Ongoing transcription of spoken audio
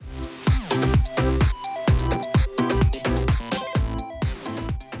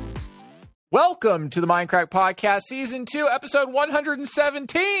welcome to the Minecraft Podcast, Season 2, Episode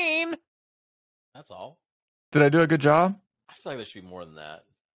 117. That's all. Did I do a good job? I feel like there should be more than that.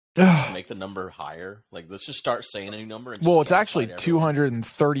 Make the number higher. Like, let's just start saying a new number. And well, it's actually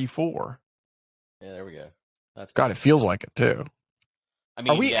 234. Yeah, there we go. That's God, it feels like it, too. I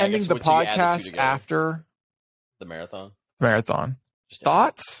mean, are we ending the podcast after the marathon? Just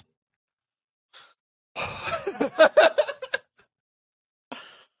thoughts?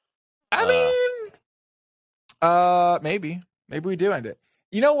 I mean, maybe we do end it.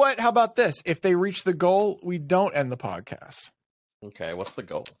 You know what? How about this? If they reach the goal, we don't end the podcast. Okay, what's the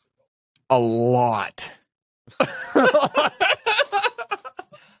goal? A lot.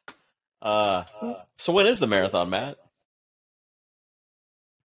 So when is the marathon, Matt?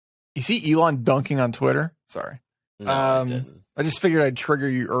 You see Elon dunking on Twitter? Sorry. No, I didn't. I just figured I'd trigger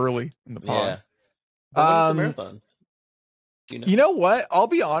you early in the pod. Yeah. But when is the marathon? You know what? I'll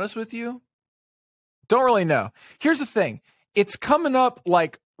be honest with you. Don't really know. Here's the thing. It's coming up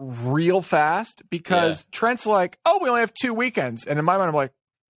like real fast because Trent's like, oh, we only have 2 weekends. And in my mind, I'm like,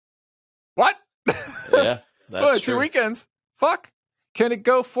 what? Yeah, that's true. 2 weekends? Fuck. Can it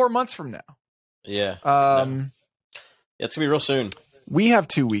go 4 months from now? Yeah. No. It's going to be real soon. We have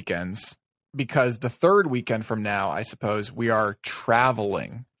 2 weekends because the third weekend from now, I suppose, we are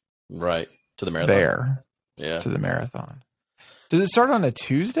traveling. Right. To the marathon. There. Yeah. To the marathon. Does it start on a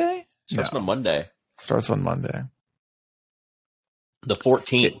Tuesday? Starts on a Monday. Starts on Monday. The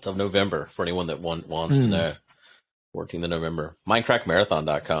 14th of November, for anyone that wants to know. 14th of November.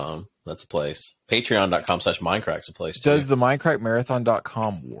 MinecraftMarathon.com. That's a place. Patreon.com/Minecraft's a place, too. Does the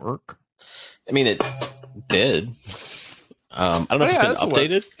MinecraftMarathon.com work? I mean, it did. I don't know if it's been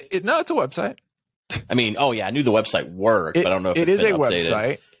updated. No, it's a website. I mean, I knew the website worked, but I don't know if it's been updated.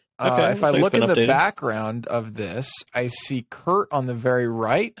 Website. Okay, if I look in the background of this, I see Kurt on the very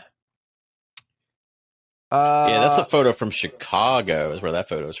right. Yeah, that's a photo from Chicago, is where that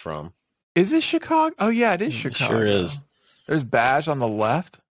photo is from. Is it Chicago? Oh, yeah, it is Chicago. It sure is. There's Badge on the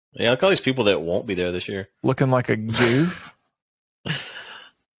left. Yeah, look at all these people that won't be there this year. Looking like a goof.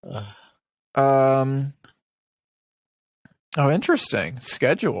 Oh, interesting.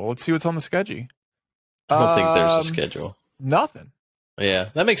 Schedule. Let's see what's on the schedule. I don't think there's a schedule. Nothing. Yeah,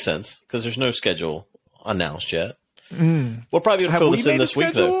 that makes sense, because there's no schedule announced yet. Mm. We'll probably fill this in this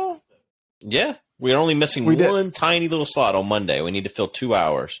week, though. Yeah. We're only missing one tiny little slot on Monday. We need to fill 2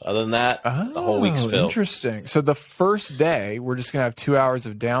 hours. Other than that, the whole week's filled. Interesting. So the first day, we're just going to have 2 hours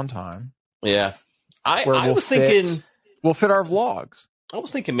of downtime. Yeah. I was thinking... We'll fit our vlogs. I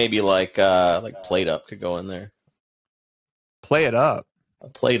was thinking maybe like Plate Up could go in there. Play it up.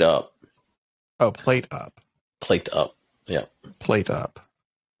 Plate Up. Oh, Plate Up. Plate Up. Yeah. Plate Up.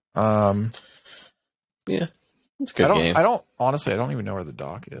 Yeah. It's a good game. I don't even know where the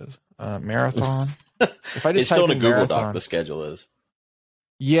doc is. Marathon. If I just it's still in a Google marathon, Doc, the schedule is.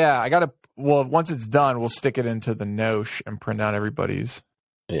 Yeah, once it's done, we'll stick it into the Nosh and print out everybody's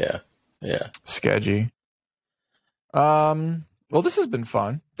schedule. Well, this has been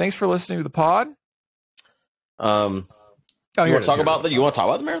fun. Thanks for listening to the pod. You want to talk about the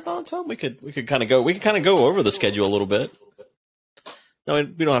marathon? So we could kind of go over the schedule a little bit. No, we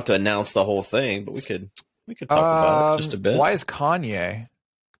don't have to announce the whole thing, but we could talk about it just a bit. Why is Kanye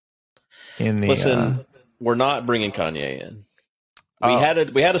in the? Listen, we're not bringing Kanye in. We had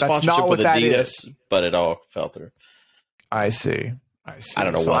a sponsorship with Adidas, but it all fell through. I see. I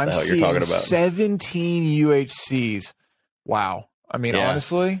don't know what the hell you're talking about. 17 UHCs. Wow. I mean,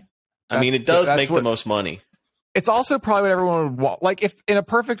 honestly, it does make the most money. It's also probably what everyone would want. Like, if in a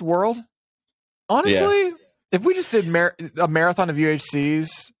perfect world, honestly, if we just did a marathon of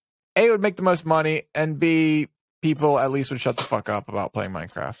UHCs, A, it would make the most money, and B, people at least would shut the fuck up about playing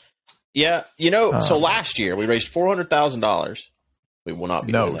Minecraft. Yeah, so last year we raised $400,000. We will not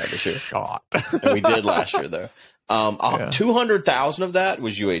be doing that this year. Shot. And we did last year, though. 200,000 of that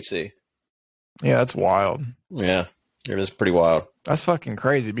was UHC. Yeah, that's wild. Yeah, it is pretty wild. That's fucking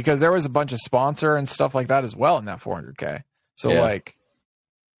crazy because there was a bunch of sponsor and stuff like that as well in that 400K. So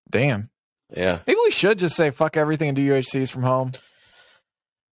damn. Yeah. Maybe we should just say fuck everything and do UHCs from home.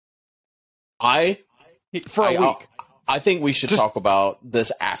 For a week. I think we should talk about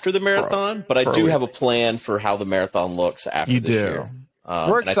this after the marathon, but I do have a plan for how the marathon looks after this year.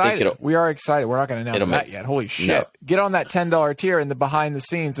 We're excited. We are excited. We're not going to announce that yet. Holy shit. No. Get on that $10 tier in the behind the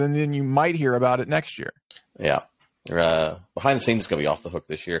scenes, and then you might hear about it next year. Yeah. Behind the scenes is going to be off the hook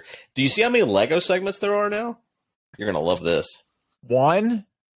this year. Do you see how many Lego segments there are now? You're going to love this. 1?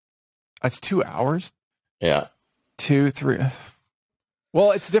 That's 2 hours? Yeah. 2, 3.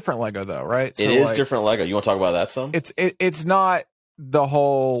 Well, it's different Lego, though, right? So it is different Lego. You want to talk about that some? It's not the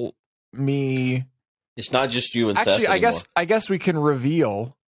whole me. It's not just you and actually, Seth I guess we can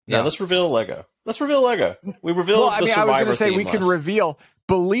reveal. Yeah, no. Let's reveal Lego. We revealed the Survivor I was going to say we can last. reveal.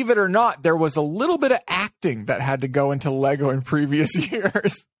 Believe it or not, there was a little bit of acting that had to go into Lego in previous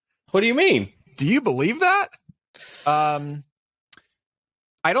years. What do you mean? Do you believe that?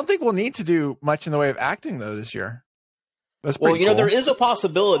 I don't think we'll need to do much in the way of acting though this year. That's well, cool. There is a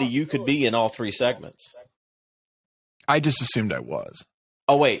possibility you could be in all 3 segments. I just assumed I was.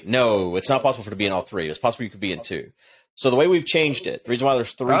 Oh wait, no, it's not possible for it to be in all 3. It's possible you could be in 2. So the way we've changed it, the reason why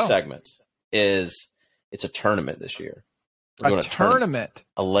there's 3 segments is it's a tournament this year. We're a tournament.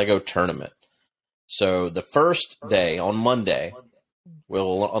 A Lego tournament. So the first day, on Monday,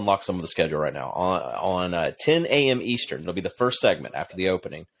 we'll unlock some of the schedule right now. On 10 a.m. Eastern, it'll be the first segment after the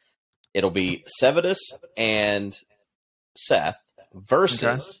opening. It'll be Sevidus and Seth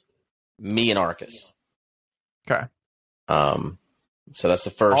versus me and Arcus. Okay. So that's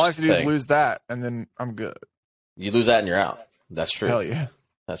the first all I have to do is lose that, and then I'm good. You lose that and you're out. That's true. Hell yeah.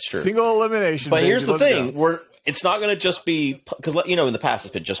 That's true. Single elimination. But baby. here's the Let's thing. go. It's not going to just be, because, in the past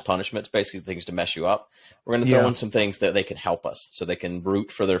it's been just punishments, basically things to mess you up. We're going to throw in some things that they can help us, so they can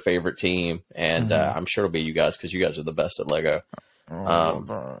root for their favorite team. And I'm sure it'll be you guys, because you guys are the best at Lego.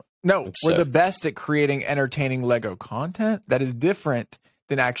 No, we're the best at creating entertaining Lego content. That is different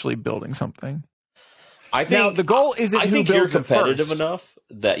than actually building something. I think now, the goal isn't I who think builds you're competitive first. enough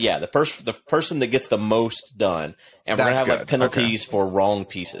that the person that gets the most done, and we're gonna have like penalties for wrong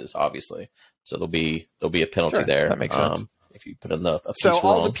pieces, obviously. So there'll be a penalty there. That makes sense. If you put in a piece so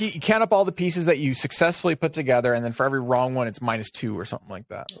all wrong. you count up all the pieces that you successfully put together, and then for every wrong one, it's -2 or something like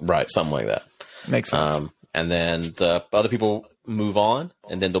that. Right, something like that. Makes sense. And then the other people move on,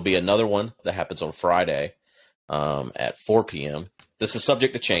 and then there'll be another one that happens on Friday at 4 p.m. This is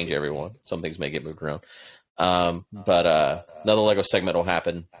subject to change, everyone. Some things may get moved around. But another Lego segment will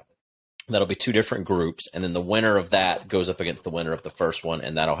happen. That'll be 2 different groups, and then the winner of that goes up against the winner of the first one,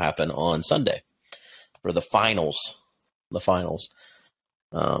 and that'll happen on Sunday for the finals.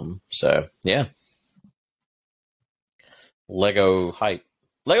 So yeah, Lego hype.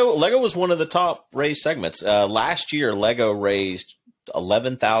 Lego was one of the top raised segments. Last year, Lego raised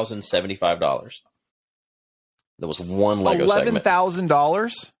 $11,075. There was one Lego segment.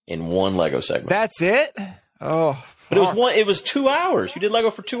 $11,000 in one Lego segment. That's it? Oh, fuck. But it was 2 hours. You did Lego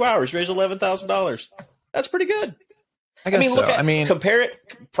for 2 hours. You raised $11,000. That's pretty good. I guess so. Compare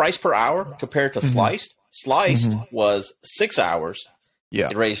it price per hour. Compare it to Sliced. Sliced was 6 hours. Yeah,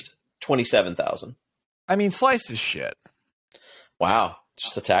 it raised $27,000. I mean, Sliced is shit. Wow,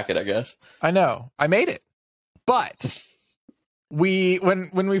 just attack it, I guess. I know. I made it, but when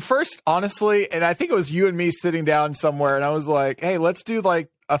we first, honestly, and I think it was you and me sitting down somewhere, and I was like, "Hey, let's do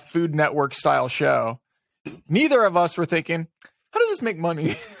like a Food Network style show." Neither of us were thinking, how does this make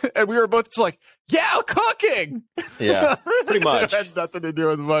money? And we were both just like, yeah, cooking. Yeah, pretty much. It had nothing to do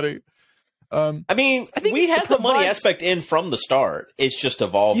with money. I think we had the money aspect in from the start. It's just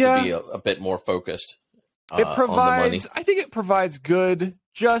evolved to be a bit more focused. It provides, I think it provides good,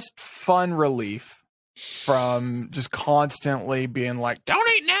 just fun relief from just constantly being like,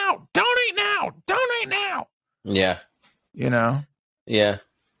 donate now, donate now, donate now. Yeah. Yeah.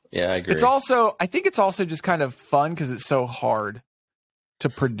 Yeah, I agree. I think it's also just kind of fun because it's so hard to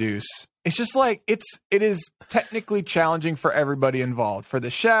produce. It's just like, it is technically challenging for everybody involved, for the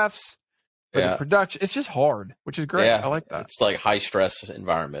chefs, for the production. It's just hard, which is great. I like that. It's like high stress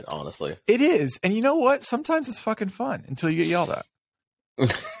environment, honestly. It is. And you know what? Sometimes it's fucking fun until you get yelled at.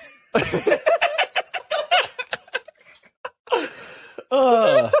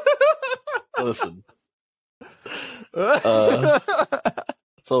 Listen.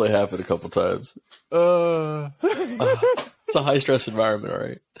 It's only happened a couple times. It's a high stress environment, all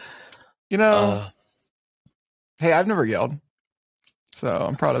right. Hey, I've never yelled, so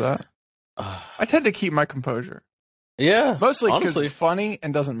I'm proud of that. I tend to keep my composure. Yeah, mostly because it's funny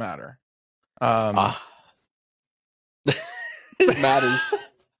and doesn't matter. It matters.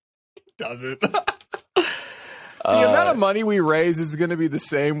 Does it? The amount of money we raise is going to be the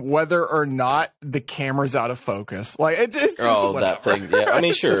same whether or not the camera's out of focus. Like it's that thing. Yeah, I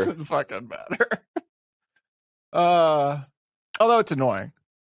mean, sure, it doesn't fucking matter. Although it's annoying.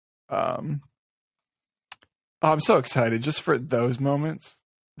 I'm so excited just for those moments.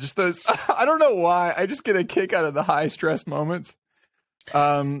 Just those. I don't know why. I just get a kick out of the high stress moments. Since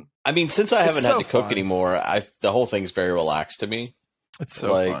I haven't had to cook anymore, the whole thing's very relaxed to me. It's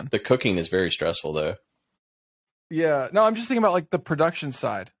so fun. The cooking is very stressful, though. Yeah. No, I'm just thinking about like the production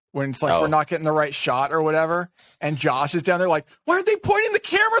side. when it's like we're not getting the right shot or whatever. And Josh is down there like, why aren't they pointing the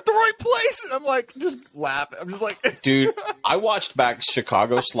camera at the right place? And I'm like, just laughing. I'm just like, dude, I watched back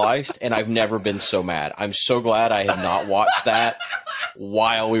Chicago Sliced, and I've never been so mad. I'm so glad I had not watched that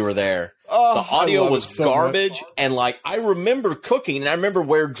while we were there. Oh, the audio was so garbage, much. and like I remember cooking, and I remember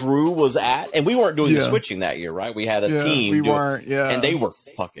where Drew was at, and we weren't doing the switching that year, right? We had a team, and they were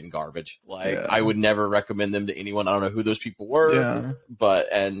fucking garbage. Like I would never recommend them to anyone. I don't know who those people were,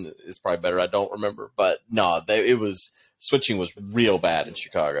 and it's probably better I don't remember. But no, switching was real bad in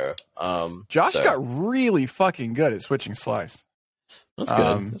Chicago. Josh got really fucking good at switching sliced. That's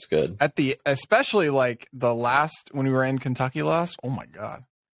good. That's good. Especially like when we were in Kentucky last. Oh my god.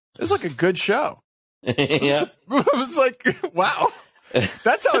 It was like a good show. Yeah. It was like, wow.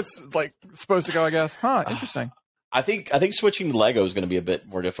 That's how it's like supposed to go, I guess. Huh, interesting. I think switching Lego is going to be a bit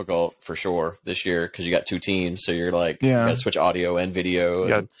more difficult for sure this year because you got two teams, so you're like, you got to switch audio and video. You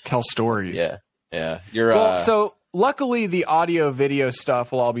got to tell stories. Yeah. So luckily the audio video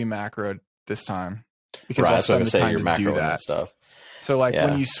stuff will all be macroed this time because I'll spend the time to do that stuff. So like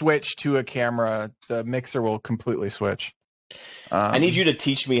when you switch to a camera, the mixer will completely switch. I need you to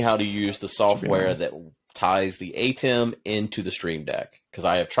teach me how to use the software that ties the ATEM into the Stream Deck because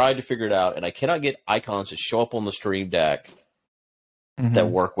I have tried to figure it out and I cannot get icons to show up on the Stream Deck that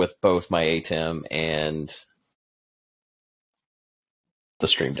work with both my ATEM and the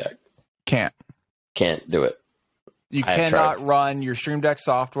Stream Deck. Can't do it. You cannot run your Stream Deck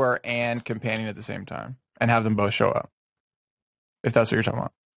software and Companion at the same time and have them both show up. If that's what you're talking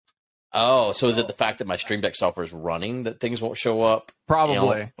about. Oh, so is it the fact that my Stream Deck software is running that things won't show up?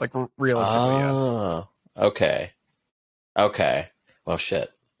 Probably. Like realistically, yes. Okay. Well,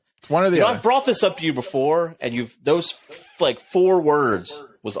 shit. It's one or the other. I've brought this up to you before, and those 4 words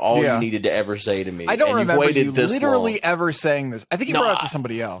was all you needed to ever say to me. I don't remember you literally long. Ever saying this. I think you brought it up to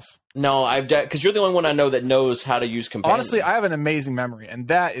somebody else. No, because you're the only one I know that knows how to use Companion. Honestly, I have an amazing memory, and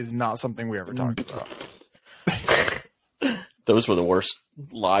that is not something we ever talked about. Those were the worst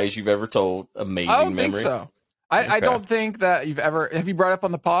lies you've ever told. Amazing I don't memory. think so. I don't think that you've ever... Have you brought up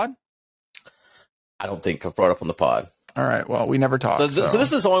on the pod? I don't think I've brought up on the pod. All right. Well, we never talked. So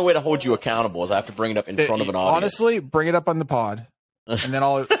this is the only way to hold you accountable is I have to bring it up in front of an audience. Honestly, bring it up on the pod, and then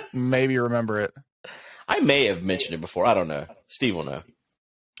I'll maybe remember it. I may have mentioned it before. I don't know. Steve will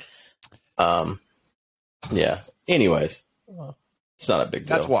know. Yeah. Anyways, it's not a big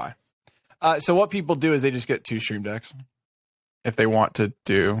deal. That's why. So what people do is they just get 2 Stream Decks if they want to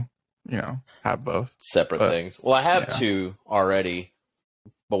do, have both separate things. Well, I have 2 already,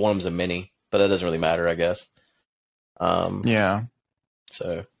 but one of them's a mini, but that doesn't really matter, I guess. So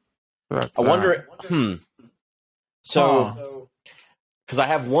I wonder. So because I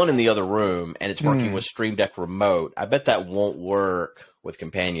have one in the other room and it's working with Stream Deck Remote, I bet that won't work with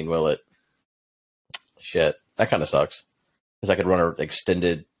Companion, will it? Shit, that kind of sucks. Because I could run an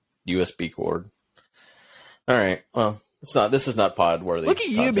extended USB cord. All right, well. This is not pod worthy. Look at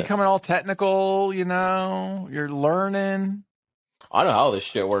you becoming all technical, You're learning. I know how this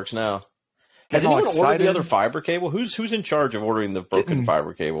shit works now. Has anyone ordered the other fiber cable? Who's in charge of ordering the broken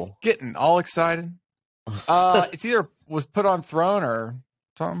fiber cable? Getting all excited. It's either was put on Throne or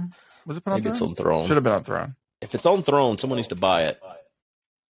something. Was it put on Throne? It's on Throne. Should have been on Throne. If it's on Throne, someone needs to buy it.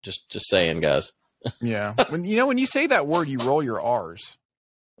 Just saying, guys. Yeah. When you say that word, you roll your R's.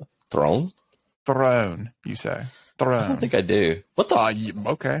 Throne? Throne, you say. Throne. I don't think I do. What the?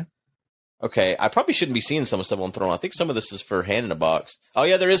 Okay. Okay, I probably shouldn't be seeing some stuff on Throne. I think some of this is for hand in a box. Oh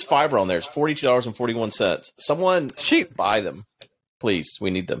yeah, there is fiber on there. It's $42.41. Someone buy them, please.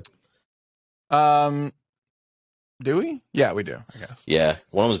 We need them. Do we? Yeah, we do. I guess. Yeah,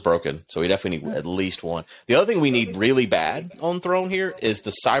 one of them is broken, so we definitely need at least one. The other thing we need really bad on Throne here is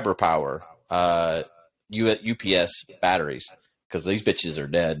the Cyber Power UPS batteries because these bitches are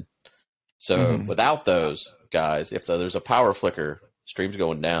dead. So without those guys, if there's a power flicker, stream's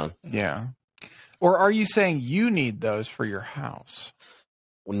going down. Yeah. Or are you saying you need those for your house?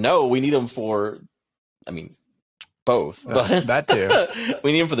 Well, no, we need them for, both. But that too.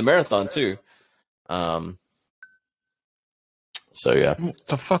 We need them for the marathon too. So yeah. What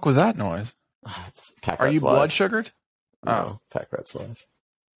the fuck was that noise? Are you blood sugared? No, Pack Rats Live.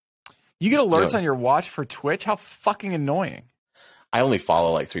 You get alerts on your watch for Twitch? How fucking annoying. I only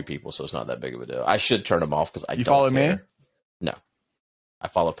follow like 3 people, so it's not that big of a deal. I should turn them off because I don't follow care. Me? No. I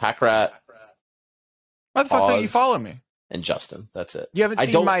follow Pack Rat. Why the fuck don't you follow me? And Justin. That's it. You haven't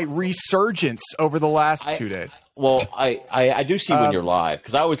seen my resurgence over the last 2 days. Well, I do see when you're live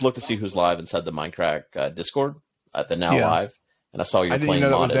because I always look to see who's live inside the Minecraft Discord at the Now Live. And I saw you playing. I didn't know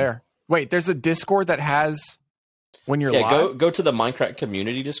that was there. Wait, there's a Discord that has when you're live? Go to the Minecraft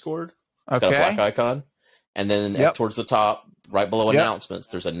community Discord. It's got a black icon. And then towards the top, right below announcements,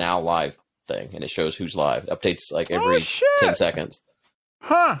 there's a now live thing, and it shows who's live. It updates like every 10 seconds.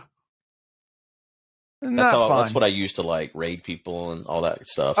 Huh. That's what I use to like raid people and all that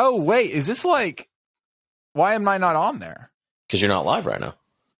stuff. Oh, wait. Is this like... Why am I not on there? Because you're not live right now.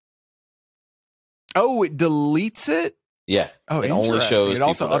 Oh, it deletes it? Yeah. Oh, it only shows it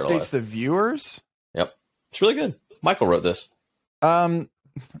also updates the viewers? Yep. It's really good. Michael wrote this. I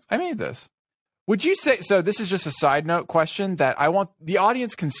made this. Would you say... So this is just a side note question that I want... The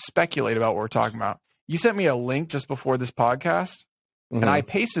audience can speculate about what we're talking about. You sent me a link just before this podcast, and I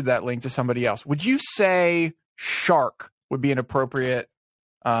pasted that link to somebody else. Would you say shark would be an appropriate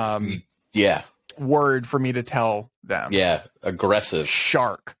word for me to tell them? Yeah, aggressive.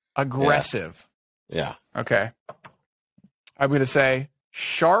 Shark. Aggressive. Yeah. Okay. I'm going to say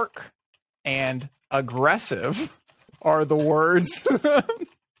shark and aggressive are the words.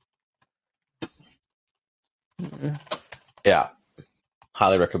 Yeah.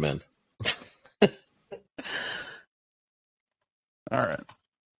 Highly recommend. All right.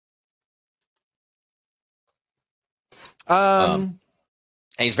 And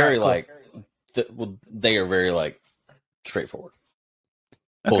he's very they are very like straightforward.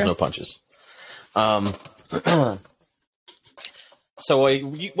 Pulls no punches. So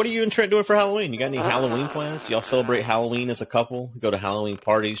what are you and Trent doing for Halloween? You got any Halloween plans? Do y'all celebrate Halloween as a couple? Go to Halloween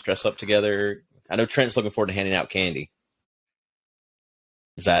parties, dress up together? I know Trent's looking forward to handing out candy.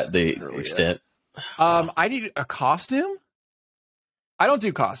 Is that the extent? I need a costume. I don't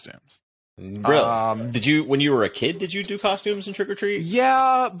do costumes. Really? Did you, when you were a kid, did you do costumes and trick or treat?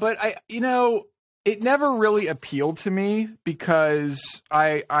 Yeah, but it never really appealed to me because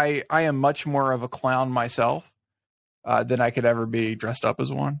I am much more of a clown myself than I could ever be dressed up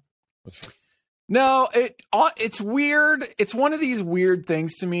as one. No, it's weird. It's one of these weird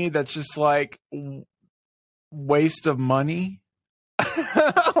things to me that's just like waste of money.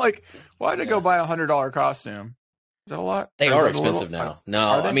 Like, why'd I go buy $100 costume? Is that a lot? They are expensive now. No,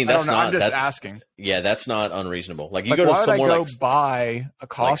 I mean that's not. I'm just asking. Yeah, that's not unreasonable. Like you go to somewhere like, why would I go buy a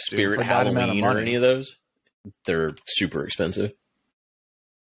costume like Spirit for that amount of Halloween money? or any of those? They're super expensive.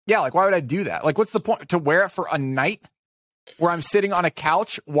 Yeah, like why would I do that? Like, what's the point to wear it for a night where I'm sitting on a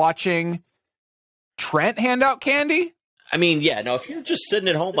couch watching Trent hand out candy? I mean, yeah, no. If you're just sitting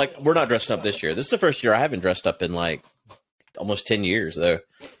at home, like we're not dressed up this year. This is the first year I haven't dressed up in like almost 10 years, though.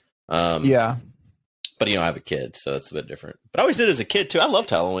 Yeah. But I have a kid, so it's a bit different. But I always did as a kid too. I loved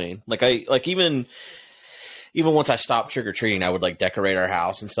Halloween. Even once I stopped trick or treating, I would like decorate our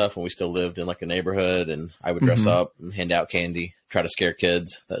house and stuff when we still lived in like a neighborhood, and I would dress up and hand out candy, try to scare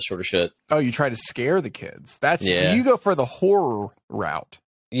kids, that sort of shit. Oh, you try to scare the kids. You go for the horror route.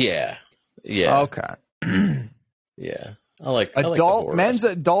 Yeah. Yeah. Okay. Yeah. I like men's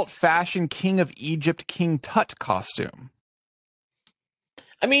adult fashion King of Egypt King Tut costume.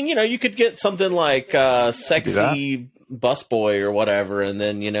 I mean, you could get something like sexy busboy or whatever, and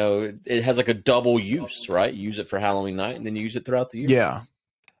then, it has like a double use, right? You use it for Halloween night, and then you use it throughout the year. Yeah.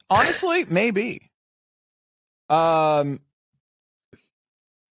 Honestly, maybe. Oh,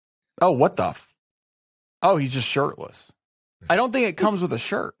 what the? Oh, he's just shirtless. I don't think it comes with a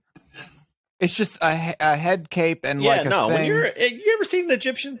shirt. It's just a head cape and like a thing. When you ever seen an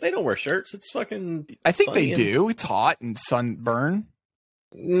Egyptian? They don't wear shirts. It's fucking. I think they do. It's hot and sunburn.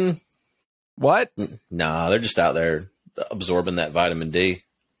 Mm. What? Nah, they're just out there absorbing that vitamin D.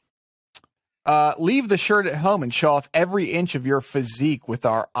 Leave the shirt at home and show off every inch of your physique with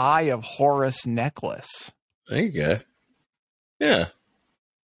our Eye of Horus necklace. There you go. Yeah.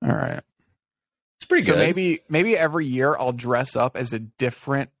 All right. It's pretty good. So maybe every year I'll dress up as a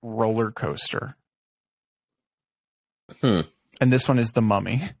different roller coaster. And this one is the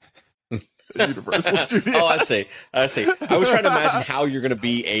Mummy. Universal Studios. Oh, I see. I was trying to imagine how you're going to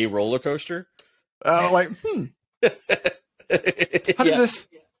be a roller coaster. How does this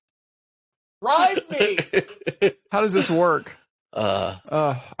ride me? How does this work?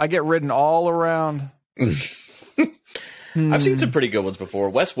 I get ridden all around. I've seen some pretty good ones before.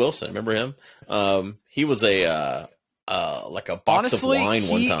 Wes Wilson, remember him? He was a like a box of wine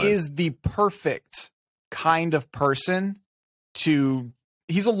one time. He is the perfect kind of person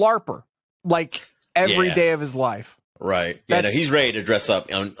he's a LARPer. Like every day of his life. Right. Yeah, he's ready to dress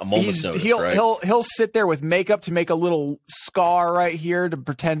up on a moment's notice, right? He'll sit there with makeup to make a little scar right here to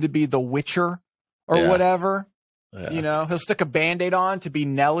pretend to be the Witcher or whatever. Yeah. He'll stick a Band-Aid on to be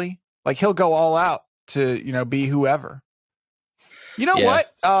Nelly. Like he'll go all out to, be whoever. You know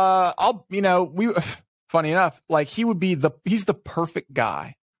what? Funny enough, like he's the perfect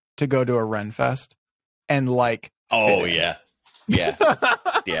guy to go to a Renfest and like Oh yeah. Yeah.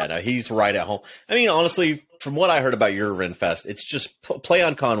 Yeah, no, he's right at home. I mean, honestly, from what I heard about your Renfest, it's just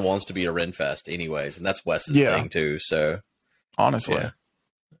PlayOnCon wants to be a Renfest anyways, and that's Wes's thing too. So honestly,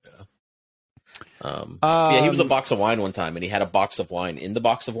 yeah, he was a box of wine one time, and he had a box of wine in the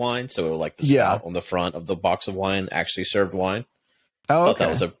box of wine, so like the spout on the front of the box of wine actually served wine. Oh, I thought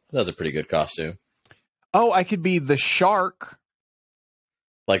that was a pretty good costume. Oh, I could be the shark,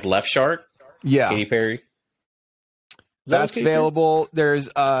 like Left Shark. Yeah, Katy Perry. That's available. There's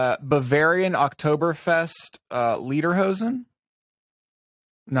Bavarian Oktoberfest Lederhosen.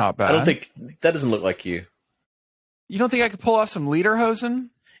 Not bad. I don't think that doesn't look like you. You don't think I could pull off some Lederhosen?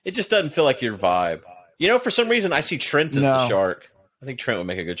 It just doesn't feel like your vibe. You know, for some reason, I see Trent as the shark. I think Trent would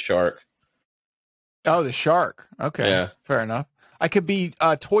make a good shark. Oh, the shark. Okay, yeah, fair enough. I could be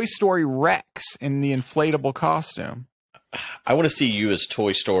Toy Story Rex in the inflatable costume. I want to see you as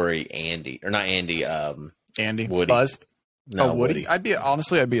Toy Story Andy, or not Andy. Andy, Woody. Buzz. No, Woody. I'd be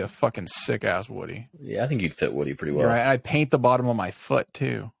a fucking sick ass Woody. Yeah, I think you'd fit Woody pretty well. Right, and I'd paint the bottom of my foot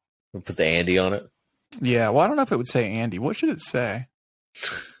too. We'll put the Andy on it. Yeah, well, I don't know if it would say Andy. What should it say?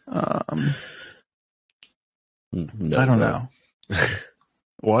 I don't know.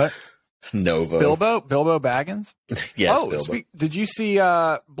 What? Nova. Bilbo Baggins? Yes, Bilbo. Did you see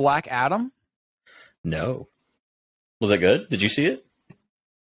Black Adam? No. Was that good? Did you see it?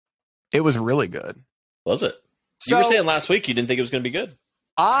 It was really good. Was it? You were saying last week you didn't think it was going to be good.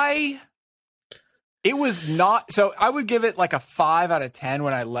 It was not. So I would give it like a 5 out of 10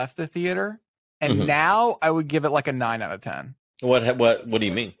 when I left the theater. And now I would give it like a 9 out of 10. What do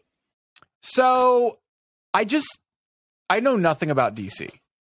you mean? So I know nothing about DC,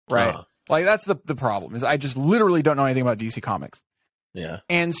 right? Like that's the problem is I just literally don't know anything about DC Comics. Yeah.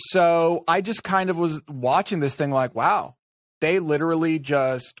 And so I just kind of was watching this thing like, wow, they literally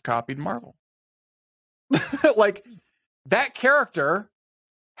just copied Marvel. Like that character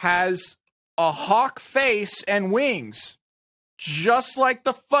has a hawk face and wings, just like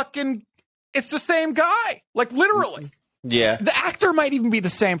it's the same guy, like literally. Yeah. The actor might even be the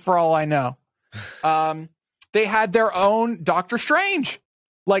same for all I know. They had their own Doctor Strange,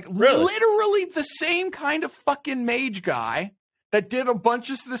 like literally the same kind of fucking mage guy that did a bunch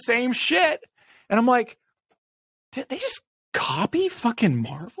of the same shit. And I'm like, did they just copy fucking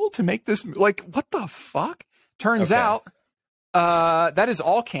Marvel to make this? Like, what the fuck? Turns out that is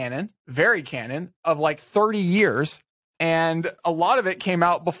all canon, very canon, of like 30 years. And a lot of it came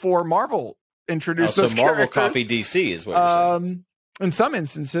out before Marvel introduced those Marvel characters. copied DC is what you're saying. In some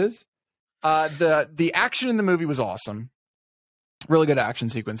instances. The action in the movie was awesome. Really good action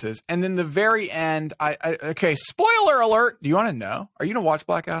sequences. And then the very end, okay, spoiler alert. Do you want to know? Are you going to watch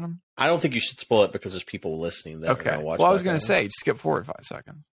Black Adam? I don't think you should spoil it because there's people listening that are going to watch. Well, I was going to say, skip forward 5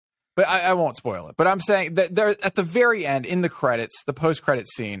 seconds. But I won't spoil it. But I'm saying that there at the very end, in the credits, the post-credit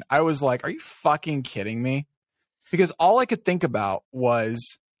scene, I was like, are you fucking kidding me? Because all I could think about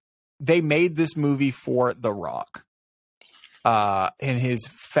was they made this movie for The Rock. And his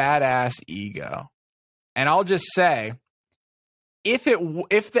fat ass ego. And I'll just say, if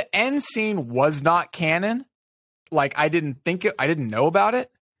the end scene was not canon, like I didn't know about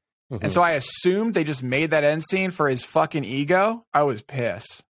it. And so I assumed they just made that end scene for his fucking ego. I was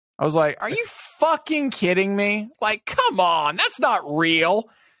pissed. I was like, are you fucking kidding me? Like, come on, that's not real.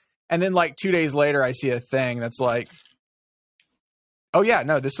 And then like 2 days later, I see a thing that's like, oh yeah,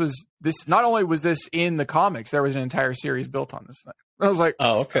 no, this not only was this in the comics, there was an entire series built on this thing. And I was like,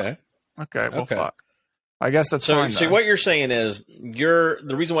 oh, okay. Okay, well, fuck. I guess that's fine. So what you're saying is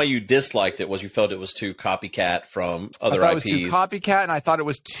the reason why you disliked it was you felt it was too copycat from other IPs. It was too copycat, and I thought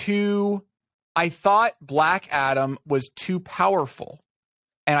I thought Black Adam was too powerful.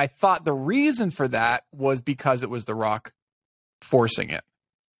 And I thought the reason for that was because it was The Rock forcing it.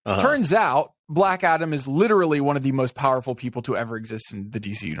 Turns out Black Adam is literally one of the most powerful people to ever exist in the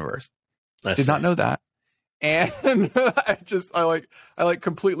DC universe. I did not know that. And I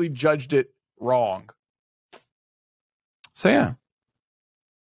completely judged it wrong. So yeah,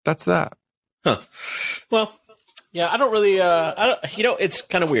 that's that. Huh. Well, yeah, I don't really, it's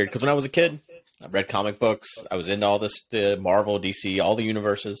kind of weird because when I was a kid, I read comic books. I was into all this, the Marvel, DC, all the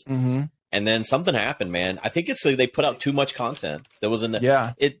universes. Mm-hmm. And then something happened, man. I think it's like they put out too much content.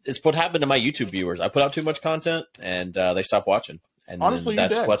 It's what happened to my YouTube viewers. I put out too much content and they stopped watching. And honestly,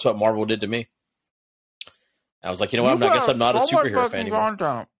 that's what Marvel did to me. I was like, you know what? I guess I'm not a superhero fan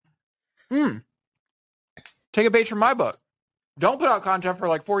anymore. Take a page from my book. Don't put out content for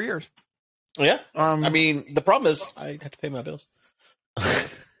like 4 years. Yeah. I mean, the problem is I have to pay my bills.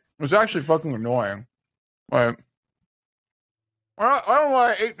 It's actually fucking annoying. Like, I don't know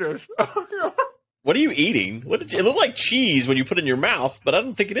why I ate this. What are you eating? It looked like cheese when you put it in your mouth, but I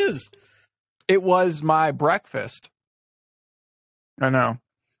don't think it is. It was my breakfast. I know.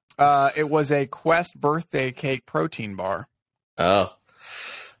 It was a Quest birthday cake protein bar. Oh,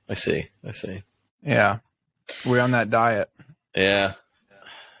 I see. Yeah. We're on that diet. Yeah.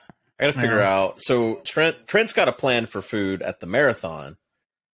 I got to figure out. So Trent's got a plan for food at the marathon.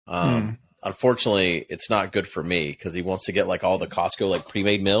 Unfortunately, it's not good for me because he wants to get like all the Costco like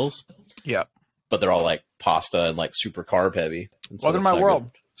pre-made meals. Yep. But they're all like pasta and like super carb heavy. So welcome to my world.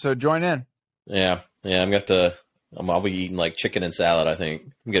 Good. So join in. Yeah. I'll be eating like chicken and salad. I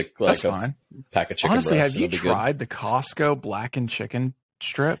think get like that's fine. Pack of chicken. Honestly, have you tried the Costco blackened chicken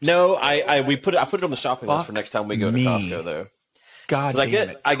strips? No, I put it on the shopping list for next time we go to Costco though. God, I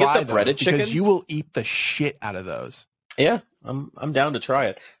get the breaded chicken because you will eat the shit out of those. Yeah, I'm down to try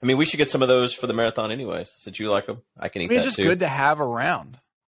it. I mean, we should get some of those for the marathon anyways. Since you like them, I can eat that too. It's just good to have around.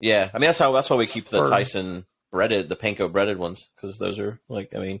 Yeah, I mean that's why we keep the Tyson breaded, the panko breaded ones because those are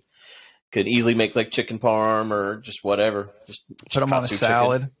like could easily make like chicken parm or just whatever. Just put them on a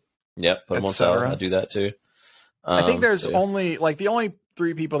salad. Chicken. Yep, put them on salad. I do that too. I think there's only the only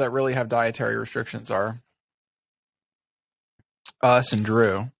 3 people that really have dietary restrictions are us and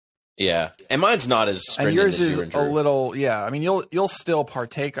Drew. Yeah, and mine's not as stringent and yours as is a little. Yeah, I mean you'll still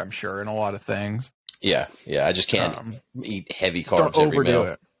partake, I'm sure, in a lot of things. Yeah. I just can't eat heavy carbs. Don't overdo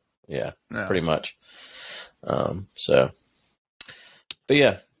it. Yeah, pretty much. But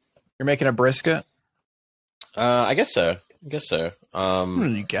yeah. You're making a brisket? I guess so. You guess so. I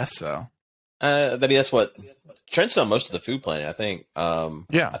mean, that's what Trent's done most of the food planning, I think.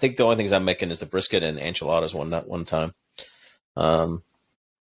 Yeah. I think the only things I'm making is the brisket and enchiladas one time.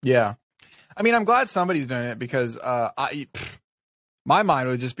 Yeah. I mean, I'm glad somebody's doing it because my mind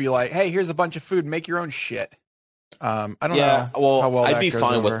would just be like, hey, here's a bunch of food, make your own shit. I don't know. Well, I'd be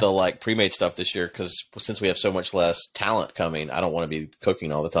fine with the like pre-made stuff this year because since we have so much less talent coming, I don't want to be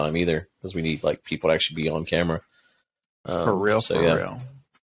cooking all the time either because we need like people to actually be on camera. For real.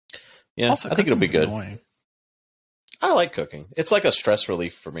 Yeah, also, I think it'll be good. Annoying. I like cooking. It's like a stress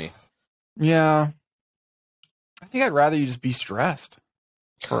relief for me. Yeah. I think I'd rather you just be stressed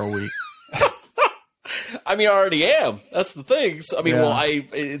for a week. I mean, I already am. That's the thing. So, I mean,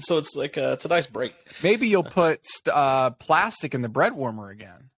 so it's like it's a nice break. Maybe you'll put plastic in the bread warmer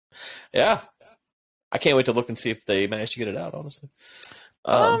again. Yeah, I can't wait to look and see if they manage to get it out. Honestly,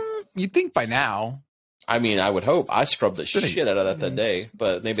 you'd think by now. I mean, I would hope. I scrubbed the shit out of that day,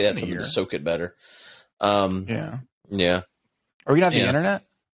 but maybe that's something to soak it better. Yeah. Are we gonna have the internet?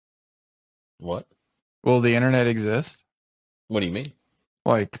 What? Will the internet exist? What do you mean?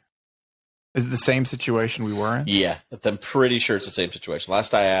 Like, is it the same situation we were in? Yeah, I'm pretty sure it's the same situation.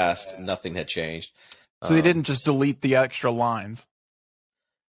 Last I asked, nothing had changed. So they didn't just delete the extra lines.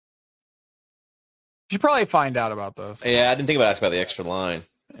 You should probably find out about those. Yeah, I didn't think about asking about the extra line.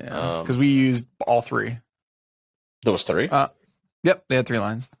 Yeah, because we used all 3. There was 3? Yep, they had 3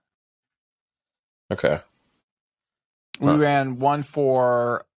 lines. Okay. We ran one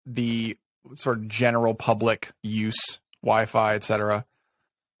for the sort of general public use, Wi-Fi, etc.,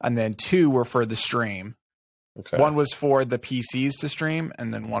 and then 2 were for the stream. Okay. One was for the PCs to stream,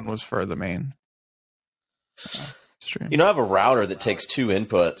 and then one was for the main stream. You know, I have a router that takes 2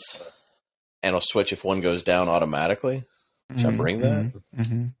 inputs, and it'll switch if one goes down automatically. Should I bring that?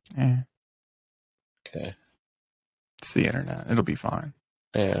 Yeah. Okay. It's the internet. It'll be fine.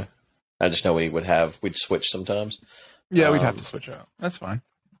 Yeah. I just know we'd switch sometimes. Yeah, we'd have to switch out. That's fine.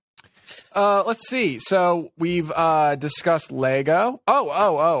 Let's see. So we've discussed Lego.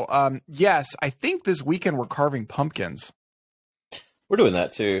 Yes, I think this weekend we're carving pumpkins. We're doing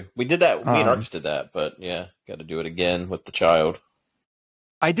that too. We did that. Me and Arcus did that, but yeah, got to do it again with the child.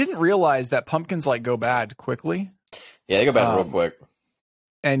 I didn't realize that pumpkins go bad quickly. Yeah, they go bad real quick.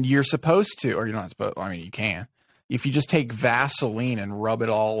 And you're supposed to, or you're not supposed. I mean, you can. If you just take Vaseline and rub it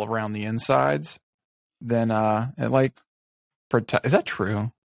all around the insides, then it protect. Is that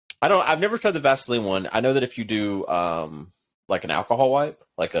true? I've never tried the Vaseline one. I know that if you do like an alcohol wipe,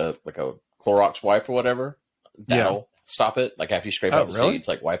 like a Clorox wipe or whatever, that'll stop it. Like after you scrape out the seeds,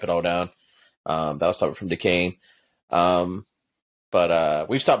 wipe it all down. That'll stop it from decaying. But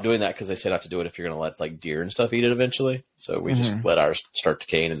we've stopped doing that because they say not to do it if you're going to let deer and stuff eat it eventually. So we just let ours start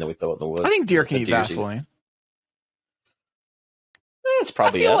decaying and then we throw it in the woods. I think deer can eat Vaseline. It's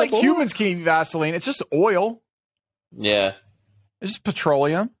probably I feel like humans can eat Vaseline. It's just oil. Yeah. It's just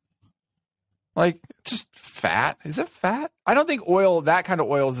petroleum. It's just fat. Is it fat? I don't think that kind of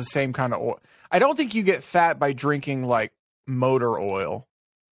oil is the same kind of oil. I don't think you get fat by drinking motor oil.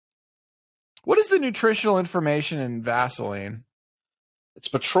 What is the nutritional information in Vaseline? It's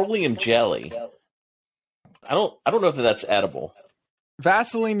petroleum jelly. I don't know if that's edible.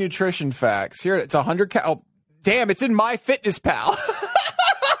 Vaseline nutrition facts. Here, it's 100 Oh, damn, it's in MyFitnessPal.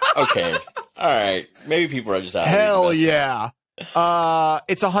 Okay. All right. Maybe people are just out. Hell yeah.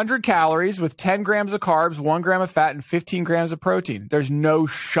 It's 100 calories with 10 grams of carbs, 1 gram of fat, and 15 grams of protein. There's no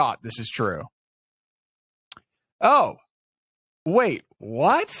shot this is true. Oh, wait,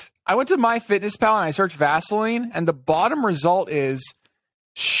 what? I went to MyFitnessPal and I searched Vaseline, and the bottom result is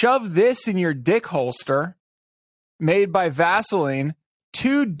shove this in your dick holster, made by Vaseline.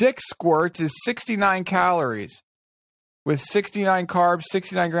 2 dick squirts is 69 calories with 69 carbs,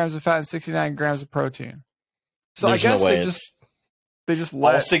 69 grams of fat, and 69 grams of protein. So there's I guess they just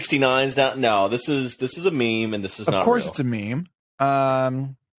let all 69s down. No, this is a meme, and this is not real. Of course, it's a meme.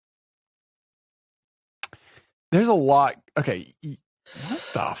 There's a lot. Okay, what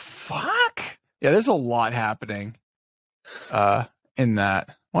the fuck? Yeah, there's a lot happening. In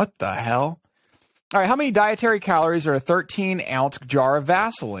that, what the hell? All right, how many dietary calories are a 13-ounce jar of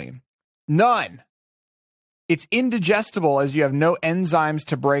Vaseline? None. It's indigestible as you have no enzymes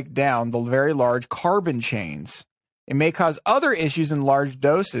to break down the very large carbon chains. It may cause other issues in large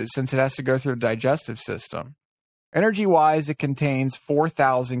doses since it has to go through the digestive system. Energy-wise, it contains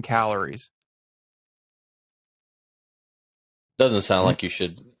 4,000 calories. Doesn't sound like you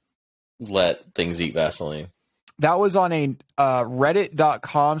should let things eat Vaseline. That was on a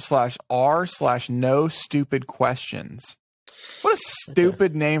reddit.com/r/no stupid questions. What a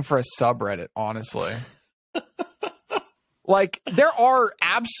stupid name for a subreddit, honestly. Like, there are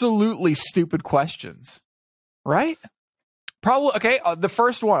absolutely stupid questions, right? Probably, okay, the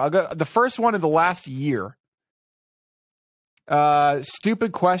first one. I'll go the first one in the last year.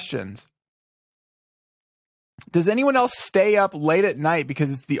 Stupid questions. Does anyone else stay up late at night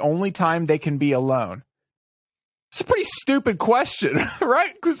because it's the only time they can be alone? It's a pretty stupid question,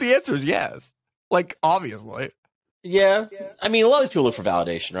 right? Because the answer is yes. Like, obviously. Yeah. I mean, a lot of these people look for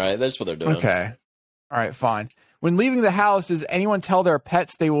validation, right? That's what they're doing. Okay. All right, fine. When leaving the house, does anyone tell their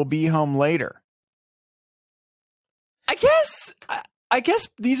pets they will be home later? I guess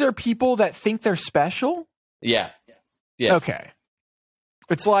these are people that think they're special. Yeah. Yes. Okay.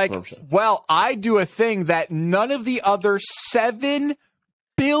 It's like, 100%. Well, I do a thing that none of the other 7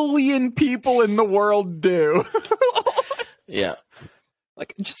 billion people in the world do. Yeah.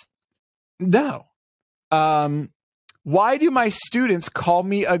 Like, just no. Why do my students call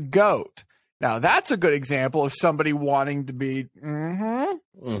me a goat? Now, that's a good example of somebody wanting to be, right?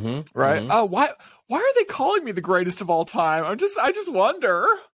 Mm-hmm. Oh, why are they calling me the greatest of all time? I just wonder.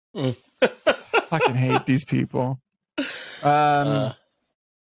 Fucking hate these people.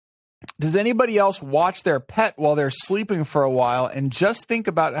 Does anybody else watch their pet while they're sleeping for a while and just think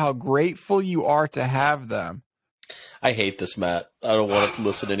about how grateful you are to have them? I hate this, Matt. I don't want it to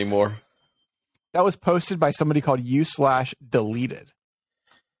listen anymore. That was posted by somebody called u/deleted.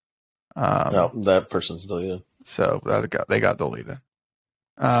 No, that person's deleted. So they got deleted.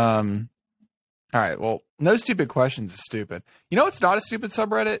 All right. Well, no stupid questions is stupid. You know what's not a stupid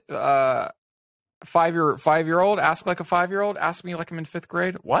subreddit? 5-year-old ask like a 5-year-old. Ask me like I'm in 5th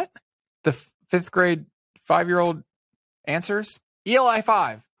grade. What? The 5th grade 5-year-old answers? ELI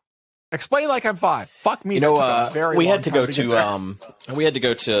 5. Explain like I'm 5. Fuck me. You know, we had to go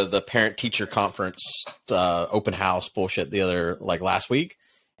to the parent teacher conference open house bullshit last week.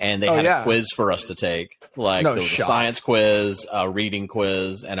 And they had a quiz for us to take. Like, there was a science quiz, a reading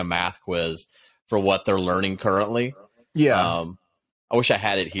quiz, and a math quiz for what they're learning currently. Yeah. I wish I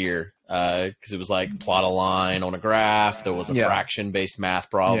had it here because it was like plot a line on a graph. There was a fraction-based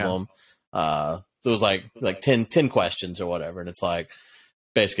math problem. There was like 10 questions or whatever. And it's like,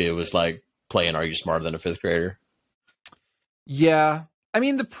 basically, it was like playing Are You Smarter Than a 5th Grader? Yeah. I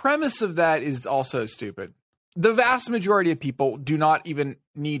mean, the premise of that is also stupid. The vast majority of people do not even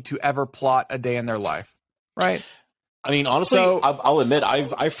need to ever plot a day in their life, right? I mean, honestly, I'll admit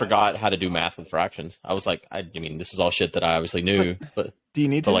I forgot how to do math with fractions. I was like, I mean, this is all shit that I obviously knew, but do you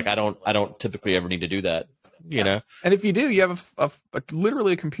need to? Like, I don't typically ever need to do that, you know. And if you do, you have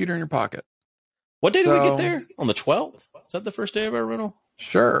literally a computer in your pocket. What day did we get there? On the 12th? Is that the first day of our rental?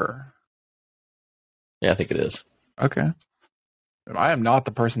 Sure. Yeah, I think it is. Okay. I am not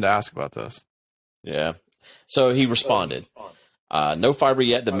the person to ask about this. Yeah. So he responded, no fiber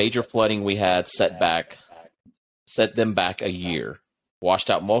yet. The major flooding we had set them back a year, washed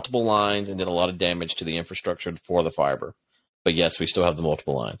out multiple lines and did a lot of damage to the infrastructure for the fiber. But yes, we still have the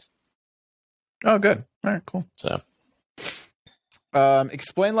multiple lines. Oh, good. All right, cool. So,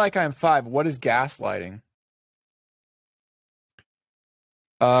 explain like I'm 5. What is gaslighting?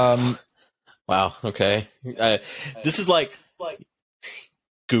 Wow. Okay. This is like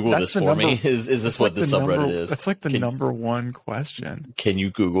Google this for me? Is this what the subreddit is? That's like the number one question. Can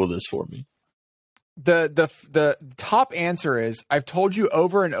you Google this for me? The top answer is, I've told you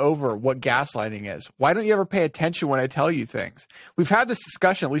over and over what gaslighting is. Why don't you ever pay attention when I tell you things? We've had this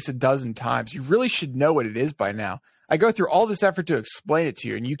discussion at least a dozen times. You really should know what it is by now. I go through all this effort to explain it to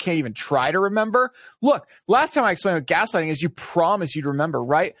you, and you can't even try to remember. Look, last time I explained what gaslighting is, you promised you'd remember,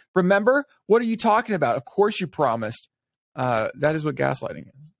 right? Remember? What are you talking about? Of course you promised. That is what gaslighting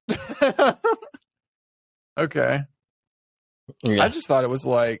is. Okay. Yeah. I just thought it was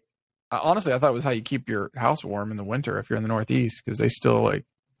like, honestly, I thought it was how you keep your house warm in the winter if you're in the Northeast, because they still like,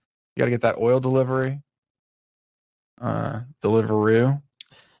 you got to get that oil delivery. Deliveroo.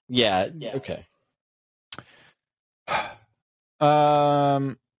 Yeah. Okay. I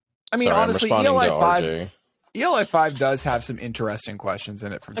mean, sorry, honestly, ELI 5 does have some interesting questions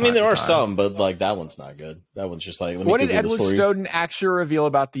in it. From there are some, but like that one's not good. That one's just like, what did Edward Snowden actually reveal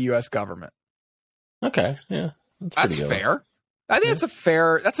about the U.S. government? Okay, yeah, that's fair. I think that's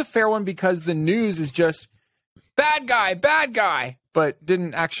a fair one, because the news is just bad guy, but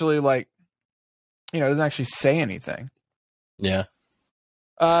didn't actually doesn't actually say anything. Yeah.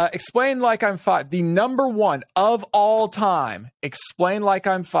 Explain Like I'm 5. The number one of all time, Explain Like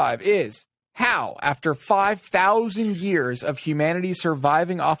I'm 5, is how, after 5,000 years of humanity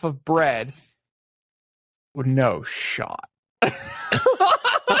surviving off of bread, with no shot.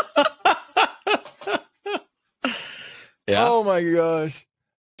 Yeah. Oh my gosh.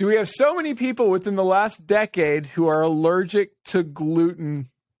 Do we have so many people within the last decade who are allergic to gluten?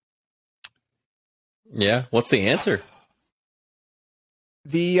 Yeah. What's the answer?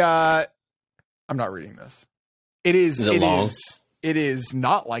 I'm not reading this. It is long? It is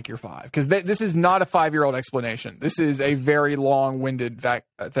not like you're 5, because this is not a 5-year-old explanation. This is a very long-winded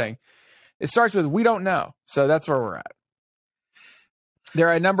thing. It starts with, we don't know. So that's where we're at. There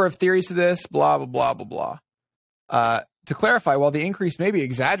are a number of theories to this, blah, blah, blah, blah, blah. To clarify, while the increase may be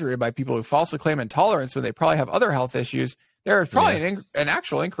exaggerated by people who falsely claim intolerance when they probably have other health issues, there is probably an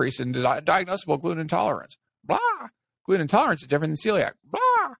actual increase in diagnosable gluten intolerance. Blah. Gluten intolerance is different than celiac. Blah.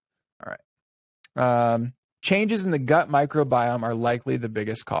 All right. Changes in the gut microbiome are likely the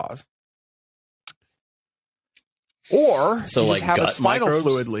biggest cause. Or so you just have a spinal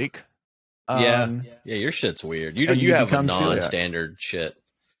fluid leak. Yeah, your shit's weird. You have a non-standard shit.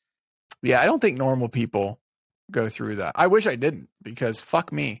 Yeah, I don't think normal people go through that. I wish I didn't, because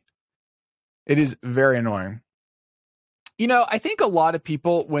fuck me. It is very annoying. I think a lot of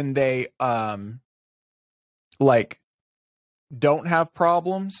people, when they don't have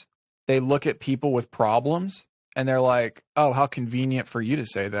problems, they look at people with problems and they're like, oh, how convenient for you to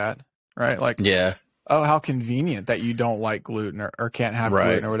say that, right? Like, yeah. Oh, how convenient that you don't like gluten or can't have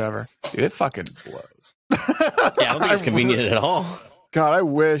gluten or whatever. Dude, it fucking blows. Yeah, I don't think it's convenient at all. God,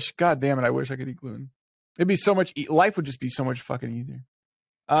 God damn it, I wish I could eat gluten. It'd be so much, life would just be so much fucking easier.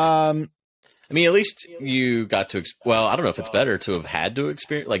 I mean, at least you got to, I don't know if it's better to have had to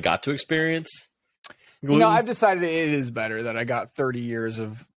experience, got to experience gluten. I've decided it is better that I got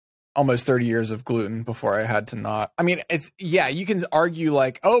almost 30 years of gluten before I had to not. I mean, you can argue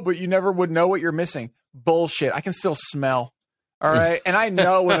but you never would know what you're missing. Bullshit. I can still smell. All right. And I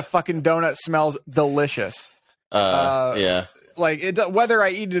know when a fucking donut smells delicious. Yeah. Whether I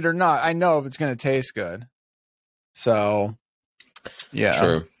eat it or not, I know if it's going to taste good. So,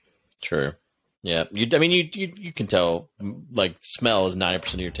 yeah. True. Yeah. You can tell, smell is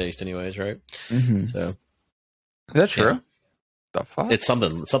 90% of your taste anyways, right? Mm-hmm. So. Is that true? Yeah. The fuck? It's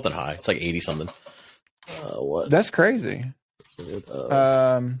something high. It's 80 something. What? That's crazy.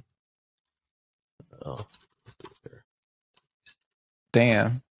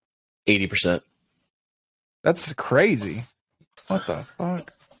 Damn. 80%. That's crazy. What the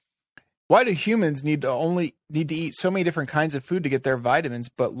fuck? Why do humans need to eat so many different kinds of food to get their vitamins,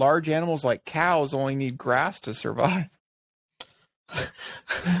 but large animals like cows only need grass to survive?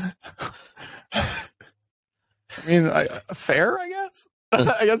 I mean, fair, I guess.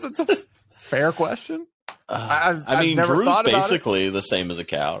 I guess it's a fair question. I've never Drew's basically the same as a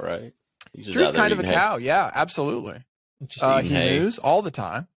cow, right? Drew's kind of a cow. Yeah, absolutely. He moves all the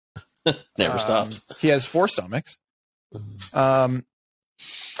time. Never stops. He has 4 stomachs. In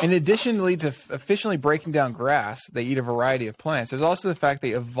addition to efficiently breaking down grass, they eat a variety of plants. There's also the fact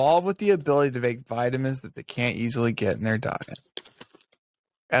they evolve with the ability to make vitamins that they can't easily get in their diet.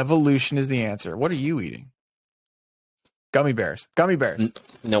 Evolution is the answer. What are you eating? Gummy bears.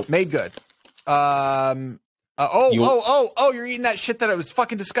 Nope. Made good. You're eating that shit that was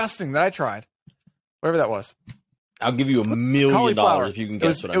fucking disgusting that I tried. Whatever that was. I'll give you $1 million if you can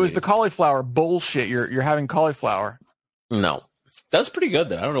guess what I mean. It was the cauliflower bullshit. You're having cauliflower. No. That's pretty good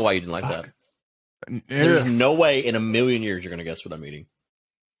then. I don't know why you didn't like that. There's no way in a million years you're going to guess what I'm eating.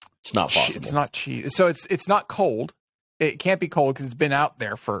 It's not possible. It's not cheese. So it's not cold. It can't be cold because it's been out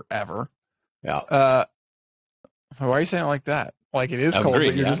there forever. Yeah. Why are you saying it like that? Like it is cold,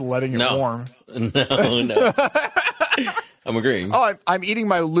 but you're just letting it warm. No. I'm agreeing. Oh, I'm eating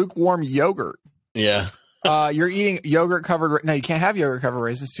my lukewarm yogurt. Yeah. You're eating yogurt covered. No, you can't have yogurt covered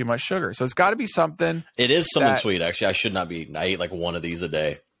raisins. Too much sugar. So it's got to be something. It is something sweet. Actually, I should not be eating. I eat like one of these a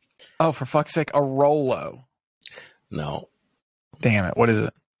day. Oh, for fuck's sake, a Rolo. No. Damn it. What is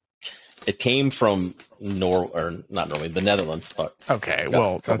it? It came from not Norway, the Netherlands. Fuck. Okay,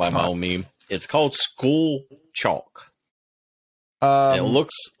 well, that's by my own meme. It's called School Chalk. It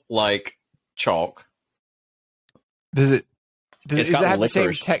looks like chalk. Does it have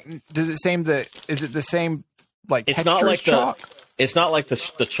licorice. The same does it same the is it the same like it's not like chalk? It's not like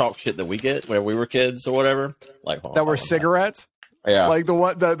the chalk shit that we get when we were kids or whatever. Like that were cigarettes? Yeah. Like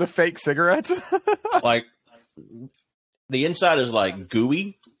the fake cigarettes? Like the inside is like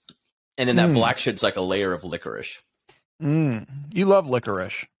gooey, and then that black shit's like a layer of licorice. You love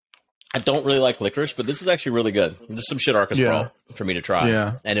licorice. I don't really like licorice, but this is actually really good. This is some shit Arcus brought for me to try.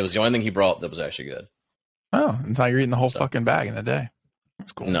 Yeah. And it was the only thing he brought that was actually good. Oh, and now you're eating the whole fucking bag in a day.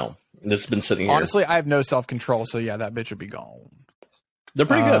 That's cool. No. This has been sitting here. Honestly, I have no self-control, so yeah, that bitch would be gone. They're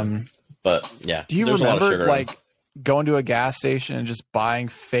pretty good. But yeah. Do you remember like going to a gas station and just buying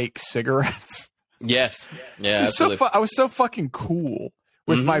fake cigarettes? Yes. Yeah, absolutely. I was so fucking cool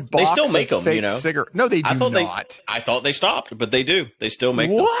with my box. They still make them, fake cigarette. No, they do not. I thought they stopped, but they do. They still make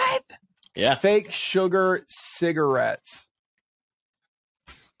them. What? Yeah. Fake sugar cigarettes.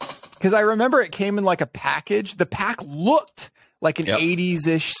 Because I remember it came in like a package. The pack looked like an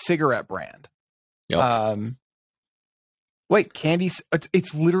 80s-ish cigarette brand. Yep. Wait, candies.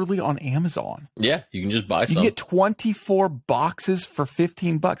 It's literally on Amazon. Yeah, you can just buy some. You can get 24 boxes for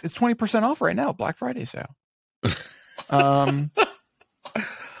 $15. It's 20% off right now. Black Friday sale.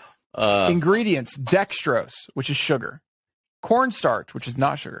 Ingredients: dextrose, which is sugar; cornstarch, which is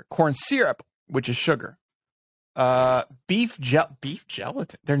not sugar; corn syrup, which is sugar; beef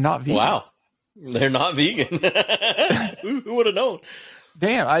gelatin. They're not vegan. Wow, they're not vegan. Who would have known?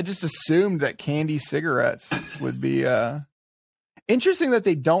 Damn, I just assumed that candy cigarettes would be interesting. That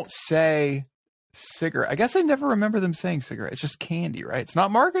they don't say cigarette. I guess I never remember them saying cigarette. It's just candy, right? It's not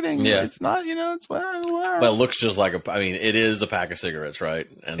marketing. Yeah, it's not. It's whatever. But it looks just like it is a pack of cigarettes, right?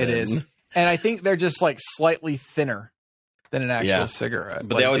 And it is. And I think they're just like slightly thinner than an actual cigarette.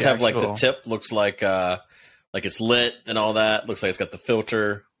 But they always have like the tip looks like it's lit and all that. Looks like it's got the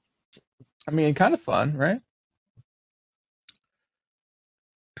filter. I mean, kind of fun, right?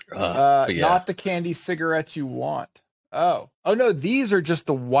 Not the candy cigarettes you want. Oh no, these are just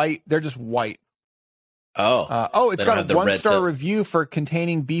the white. They're just white. It's got a 1-star review for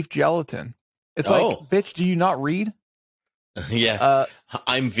containing beef gelatin. It's like, bitch, do you not read? Yeah.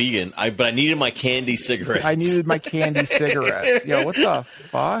 I'm vegan. But I needed my candy cigarettes. I needed my candy cigarettes. Yo, what the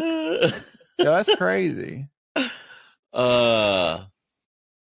fuck? Yo, that's crazy. You know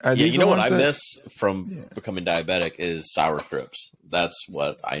what I miss from becoming diabetic is sour strips. That's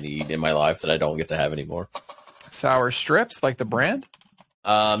what I need in my life that I don't get to have anymore. Sour strips, like the brand?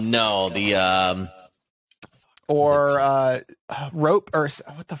 No, the or rope, or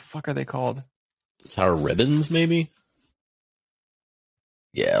what the fuck are they called? Sour ribbons, maybe.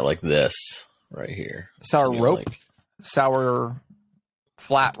 Yeah, like this right here. Sour rope, sour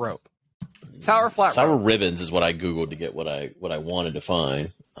flat rope, sour flat. Sour rope. ribbons is what I googled to get what I wanted to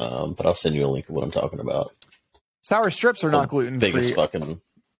find. But I'll send you a link of what I'm talking about. Sour strips are not gluten free.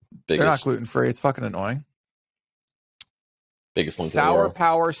 They're not gluten free. It's fucking annoying. Biggest link. Sour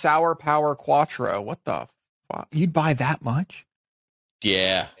Power Quattro. What the fuck? You'd buy that much?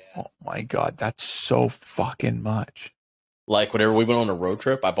 Yeah. Oh my god, that's so fucking much. Like whenever we went on a road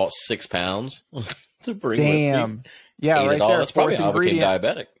trip, I bought 6 pounds to bring with me. Yeah, right there. That's probably how I became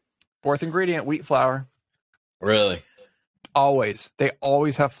diabetic. Fourth ingredient, wheat flour. Really? Always. They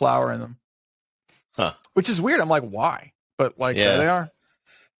always have flour in them. Huh. Which is weird. I'm like, why? But like, there they are.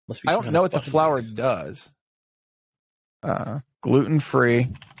 Must be I don't know what the flour does. Gluten-free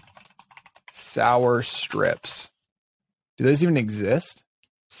sour strips. Do those even exist?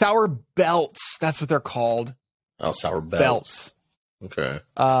 Sour belts. That's what they're called. Oh, sour belts. Okay.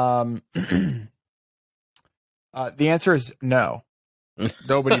 The answer is no.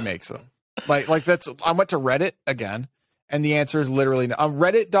 Nobody makes them. Like that's. I went to Reddit again, and the answer is literally no. On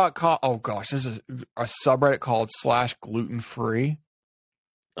Reddit.com. Oh gosh, there's a subreddit called /glutenfree.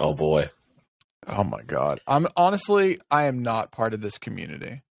 Oh boy. Oh my god. I am not part of this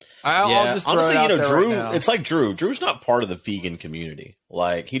community. I'll just honestly, Drew. Right, it's like Drew. Drew's not part of the vegan community.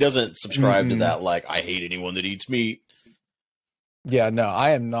 Like he doesn't subscribe to that. Like I hate anyone that eats meat. Yeah, no,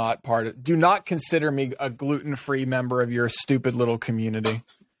 I am not part of. Do not consider me a gluten-free member of your stupid little community.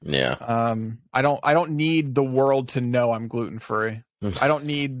 Yeah. I don't need the world to know I'm gluten-free. I don't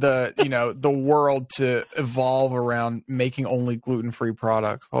need the world to evolve around making only gluten-free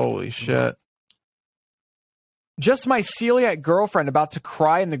products. Holy shit. Just my celiac girlfriend about to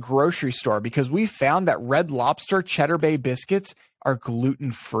cry in the grocery store because we found that Red Lobster Cheddar Bay biscuits are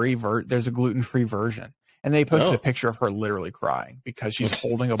gluten-free. There's a gluten-free version. And they posted a picture of her literally crying because she's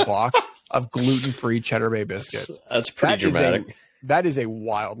holding a box of gluten-free Cheddar Bay biscuits. That's pretty dramatic. That is a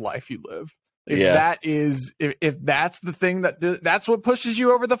wild life you live. If that's the thing that's what pushes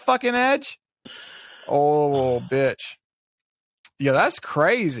you over the fucking edge. Oh, bitch. Yeah, that's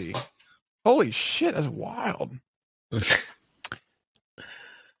crazy. Holy shit, that's wild.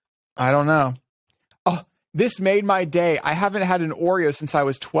 I don't know. Oh, this made my day. I haven't had an Oreo since I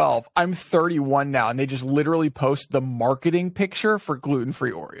was 12. I'm 31 now, and they just literally post the marketing picture for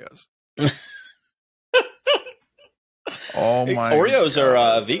gluten-free Oreos. Oh my! Oreos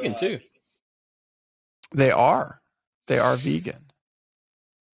are vegan too. They are. They are vegan.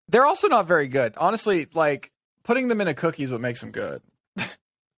 They're also not very good. Honestly, like putting them in a cookie is what makes them good.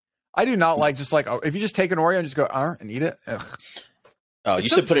 I do not like just like if you just take an Oreo and just go and eat it. Ugh. Oh, you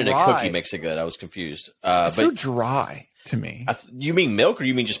said put it in a cookie makes it good. I was confused. It's so dry to me. You mean milk, or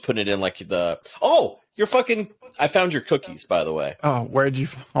you mean just putting it in like the? Oh, you're fucking. I found your cookies, by the way. Oh, where'd you?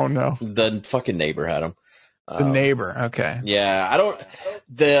 Oh no, the fucking neighbor had them. The neighbor. Okay. Yeah, I don't.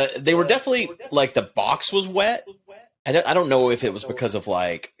 They were definitely like the box was wet. I don't know if it was because of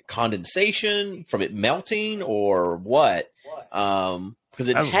like condensation from it melting or what. Because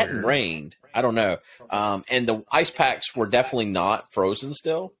it hadn't rained. I don't know. And the ice packs were definitely not frozen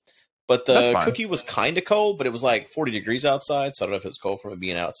still. But the cookie was kind of cold, but it was like 40 degrees outside. So I don't know if it was cold from it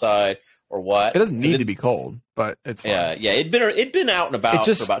being outside or what. It doesn't need to be cold, but it's fine. Yeah. It'd been out and about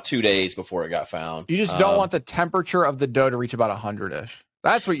for about 2 days before it got found. You just don't want the temperature of the dough to reach about 100-ish.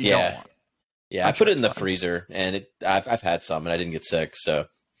 That's what you don't want. Yeah, I put it in the freezer, and I've had some, and I didn't get sick. So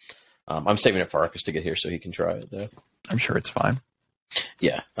I'm saving it for Arcus to get here so he can try it, though. I'm sure it's fine.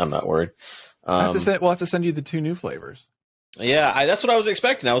 Yeah, I'm not worried. We'll have to send you the 2 new flavors. Yeah, that's what I was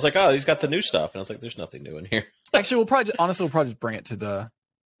expecting. I was like, oh, he's got the new stuff. And I was like, there's nothing new in here. Actually, we'll probably just bring it to the...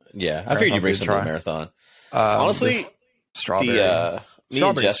 Yeah, I figured you'd bring something to the marathon. Honestly, strawberry.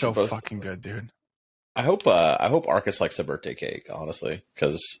 Strawberry is so fucking good, dude. I hope Arcus likes the birthday cake, honestly,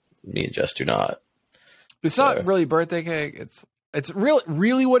 because me and Jess do not. It's not really birthday cake. It's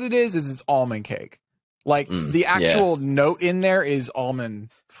really what it is it's almond cake. Like the actual note in there is almond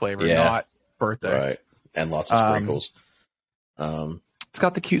flavor, not birthday. Right. And lots of sprinkles. It's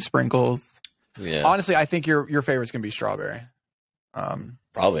got the cute sprinkles. Yeah. Honestly, I think your favorite's gonna be strawberry.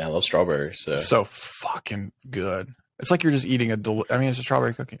 Probably. I love strawberries. So fucking good. It's like you're just eating it's a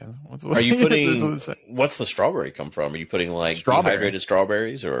strawberry cookie. Are you putting? What's the strawberry come from? Are you putting like dehydrated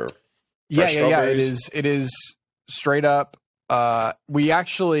strawberries or? Yeah. It is straight up. We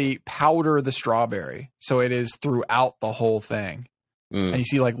actually powder the strawberry, so it is throughout the whole thing, and you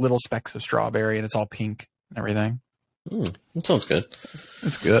see like little specks of strawberry, and it's all pink and everything. That sounds good.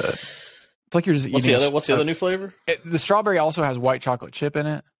 It's good. It's like you're just eating. What's the other new flavor? The strawberry also has white chocolate chip in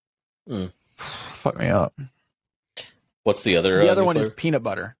it. Fuck me up. What's the other? The other one is peanut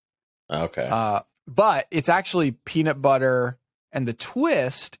butter. Okay. But it's actually peanut butter, and the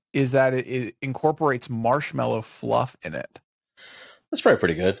twist is that it incorporates marshmallow fluff in it. That's probably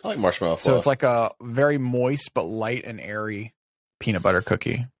pretty good. I like marshmallow fluff. So it's like a very moist but light and airy peanut butter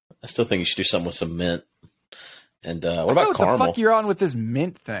cookie. I still think you should do something with some mint. And what about caramel? What the fuck you're on with this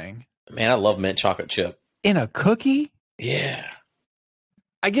mint thing? Man, I love mint chocolate chip. In a cookie? Yeah.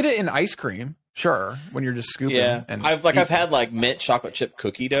 I get it in ice cream. Sure, when you're just scooping. Yeah, I've had like mint chocolate chip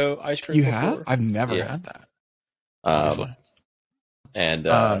cookie dough ice cream. You before. Have? I've never had that. And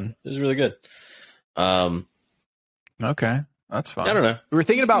it was really good. Okay, that's fine. I don't know. We were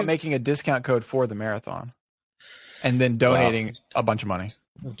thinking about making a discount code for the marathon, and then donating a bunch of money.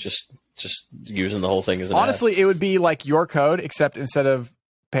 Just using the whole thing as an honestly, it would be like your code, except instead of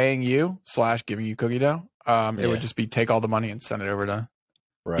paying you / giving you cookie dough, it would just be take all the money and send it over to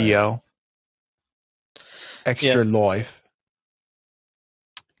EO. Extra life.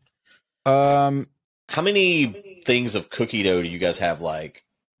 How many things of cookie dough do you guys have like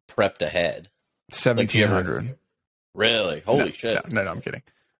prepped ahead? 1,700. Really? Holy shit! No, I'm kidding.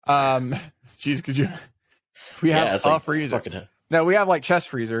 Jeez, could you? We have a freezer. No, we have like chest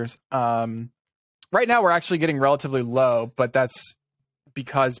freezers. Right now we're actually getting relatively low, but that's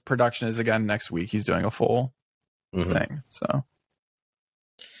because production is again next week, he's doing a full thing. So,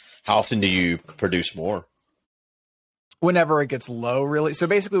 how often do you produce more? Whenever it gets low, really. So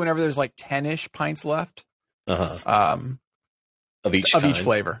basically, whenever there's like 10-ish pints left, of each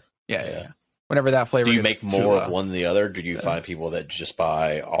flavor. Yeah. Whenever that flavor. Do you make more of one than the other? Do you find people that just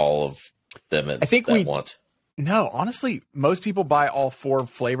buy all of them at once? No, honestly, most people buy all 4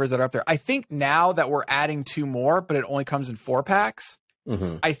 flavors that are up there. I think now that we're adding 2 more, but it only comes in 4-packs.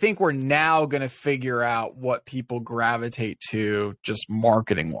 I think we're now going to figure out what people gravitate to just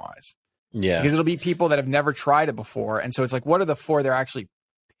marketing wise. Yeah. Because it'll be people that have never tried it before. And so it's like, what are the 4 they're actually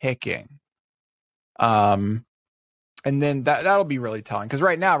picking? And then that'll be really telling. Because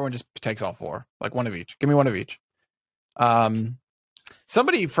right now, everyone just takes all 4. Like one of each. Give me one of each.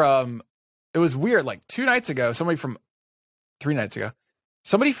 Somebody from... It was weird. Like 3 nights ago, somebody from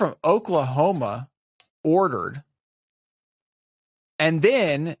Oklahoma ordered. And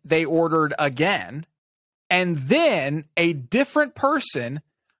then they ordered again. And then a different person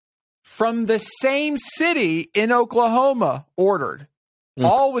from the same city in Oklahoma ordered.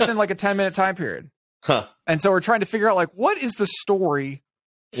 All within like a 10-minute time period. And so we're trying to figure out, like, what is the story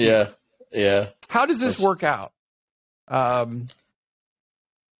here? Yeah. How does this work out?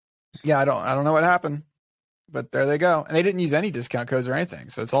 Yeah, I don't know what happened, but there they go. And they didn't use any discount codes or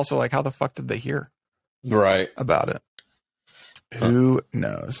anything. So it's also like, how the fuck did they hear about it? Who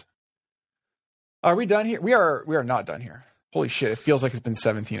knows? Are we done here? We are not done here. Holy shit. It feels like it's been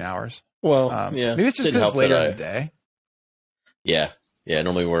 17 hours. Well, yeah. Maybe it's just because it's later in the day. Yeah. Yeah.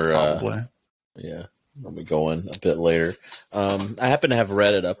 Normally we're, I'll be going a bit later. I happen to have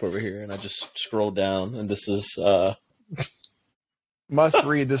Reddit up over here, and I just scrolled down, and this is must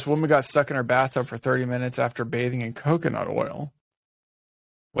read. This woman got stuck in her bathtub for 30 minutes after bathing in coconut oil.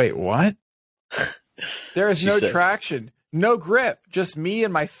 Wait, what? There is no traction, no grip, just me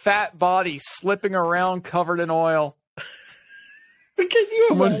and my fat body slipping around covered in oil. Can you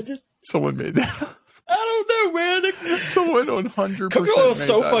imagine? Someone made that up. I don't know, man. Someone 100%. Coconut oil is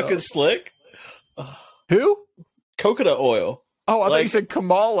so fucking slick. Who? Coconut oil. Oh, I thought you said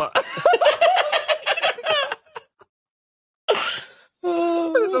Kamala.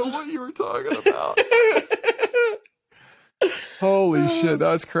 I don't know what you were talking about. Holy shit,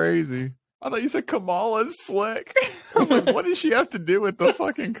 that's crazy. I thought you said Kamala's slick. I'm like, what does she have to do with the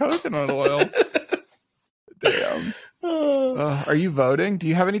fucking coconut oil? Damn. Are you voting? Do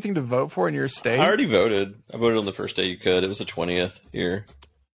you have anything to vote for in your state? I already voted. I voted on the first day you could. It was the 20th here.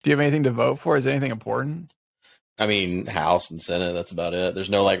 Do you have anything to vote for? Is anything important? I mean, House and Senate, that's about it. There's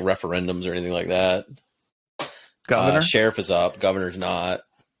no like referendums or anything like that. Governor? Sheriff is up. Governor's not.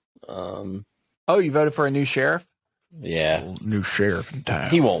 Oh, you voted for a new sheriff? Yeah. New sheriff in town.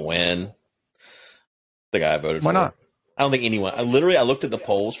 He won't win. The guy I voted for. Why not? I don't think anyone. I looked at the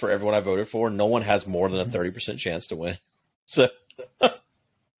polls for everyone I voted for. No one has more than a 30% chance to win. So.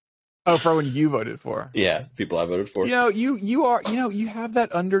 Oh, for when you voted for? Yeah, people I voted for. You have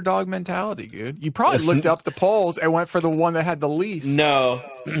that underdog mentality, dude. You probably looked up the polls and went for the one that had the least. No,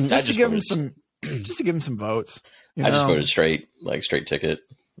 just to give him some votes. I just voted straight ticket.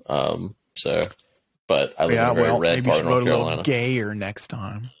 So, but I live in a very red part of North Carolina. A little gayer next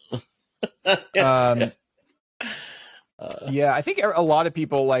time. Yeah, I think a lot of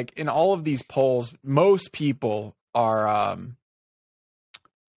people, like in all of these polls, most people are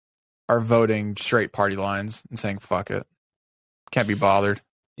voting straight party lines and saying fuck it, can't be bothered.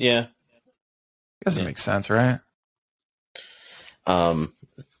 Yeah, doesn't make sense, right?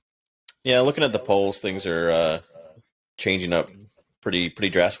 Yeah, looking at the polls, things are changing up pretty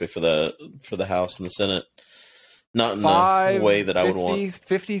drastically for the House and the Senate. Not in the way that I would want.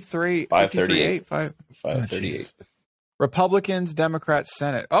 53, 538. 538. Republicans, Democrats,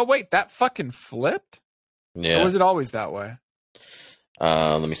 Senate. Oh, wait, that fucking flipped? Yeah. Or was it always that way?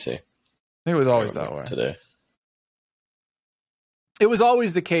 Let me see. I think it was always that way. Today. It was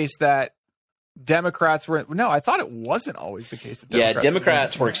always the case that Democrats were... No, I thought it wasn't always the case. That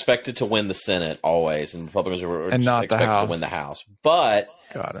Democrats were expected to win the Senate always, and Republicans were not expected to win the House. But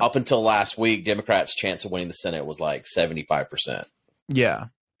up until last week, Democrats' chance of winning the Senate was like 75%. Yeah.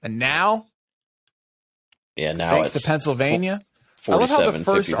 And now... Yeah, now thanks to Pennsylvania. I love how the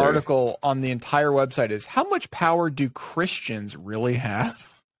first 53. article on the entire website is, how much power do Christians really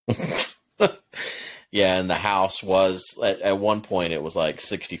have? Yeah, and the House was, at one point, it was like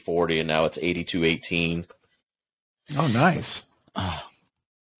 60-40, and now it's 82-18. Oh, nice. I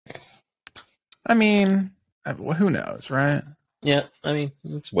mean, who knows, right? Yeah, I mean,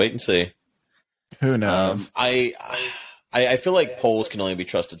 let's wait and see. Who knows? I I feel like polls can only be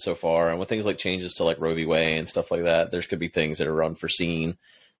trusted so far, and with things like changes to like Roe v. Wade and stuff like that, there's could be things that are unforeseen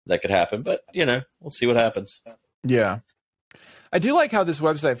that could happen. But we'll see what happens. Yeah, I do like how this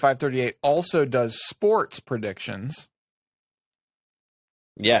website 538 also does sports predictions.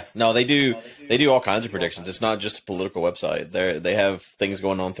 Yeah, no, they do all kinds of predictions. It's not just a political website. They have things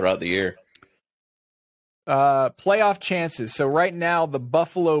going on throughout the year. Playoff chances. So right now, the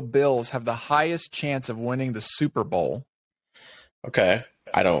Buffalo Bills have the highest chance of winning the Super Bowl. Okay.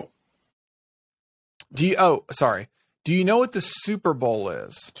 I don't. Do you know what the Super Bowl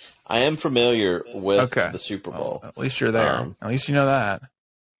is? I am familiar with the Super Bowl. Well, at least you're there. At least you know that.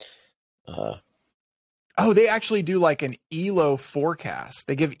 They actually do like an ELO forecast.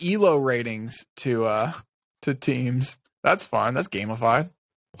 They give ELO ratings to teams. That's fun. That's gamified.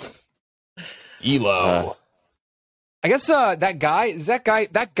 ELO. I guess that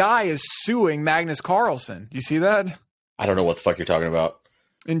guy is suing Magnus Carlsen. You see that? I don't know what the fuck you're talking about.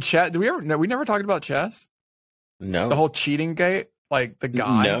 In chess, we never talked about chess? No. The whole cheating gate? Like the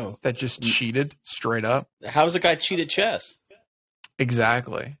guy that just cheated straight up? How does a guy cheat at chess?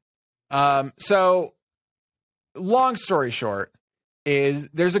 Exactly. So long story short is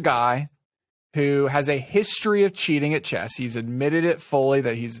there's a guy who has a history of cheating at chess. He's admitted it fully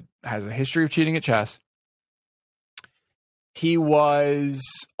that has a history of cheating at chess. He was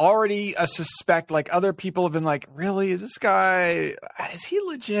already a suspect. Like other people have been like, really? Is he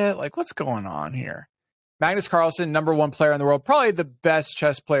legit? Like, what's going on here? Magnus Carlsen, number one player in the world, probably the best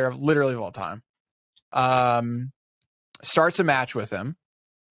chess player of literally of all time. Starts a match with him.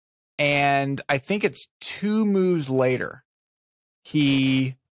 And I think it's 2 moves later,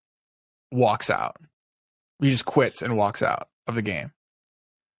 he walks out. He just quits and walks out of the game.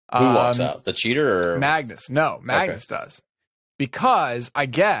 Who walks out? The cheater or Magnus? No, Magnus does. Because I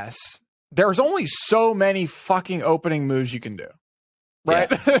guess there's only so many fucking opening moves you can do. Right?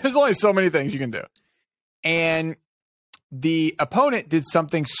 Yeah. There's only so many things you can do. And the opponent did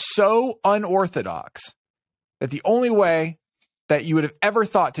something so unorthodox that the only way that you would have ever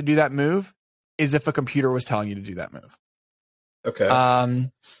thought to do that move is if a computer was telling you to do that move. Okay.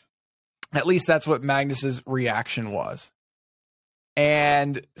 At least that's what Magnus's reaction was.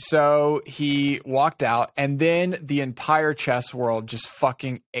 And so he walked out, and then the entire chess world just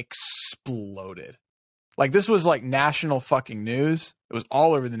fucking exploded. Like this was like national fucking news. It was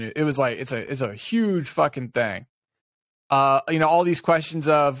all over the news. It was like it's a huge fucking thing. All these questions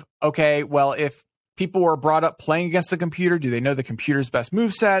of, okay, well, if people were brought up playing against the computer, do they know the computer's best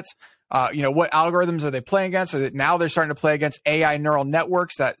move sets? What algorithms are they playing against? Now they're starting to play against AI neural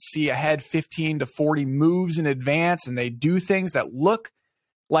networks that see ahead 15 to 40 moves in advance, and they do things that look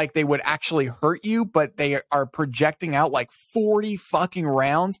like they would actually hurt you, but they are projecting out like 40 fucking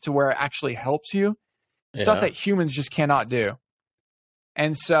rounds to where it actually helps you. Yeah. Stuff that humans just cannot do.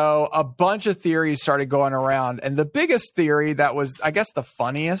 And so a bunch of theories started going around. And the biggest theory that was, I guess, the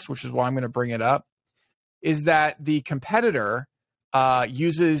funniest, which is why I'm going to bring it up, is that the competitor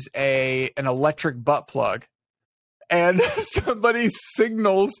uses an electric butt plug, and somebody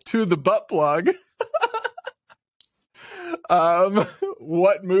signals to the butt plug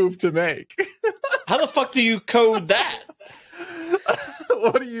what move to make. How the fuck do you code that?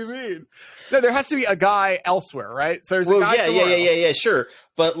 What do you mean? No, there has to be a guy elsewhere, right? So there's a guy yeah, sure.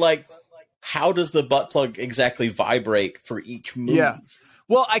 But like, how does the butt plug exactly vibrate for each move? Yeah.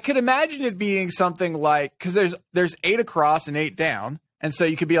 Well, I could imagine it being something like, because there's 8 across and 8 down, and so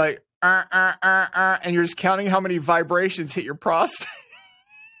you could be like, and you're just counting how many vibrations hit your prostate.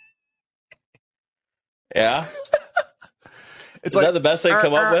 Yeah. Is that the best they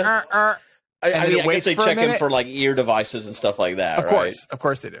come up with? I guess they check in for like ear devices and stuff like that. Of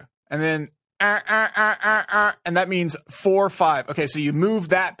course they do. And then and that means 4, 5. Okay, so you move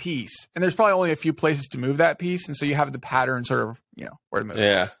that piece, and there's probably only a few places to move that piece, and so you have the pattern sort of, where to move.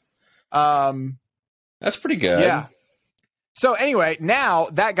 Yeah. That's pretty good. Yeah. So anyway, now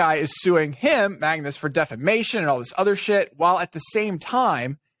that guy is suing him, Magnus, for defamation and all this other shit, while at the same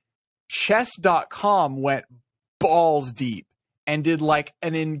time, chess.com went balls deep and did like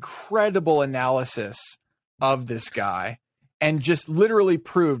an incredible analysis of this guy and just literally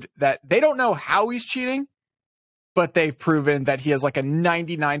proved that they don't know how he's cheating, but they've proven that he has like a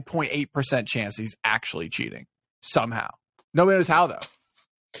 99.8% chance he's actually cheating somehow. Nobody knows how, though.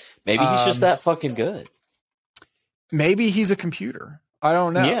 Maybe he's just that fucking good. Maybe he's a computer. I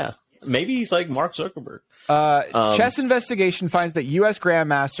don't know. Yeah. Maybe he's like Mark Zuckerberg. Chess investigation finds that U.S.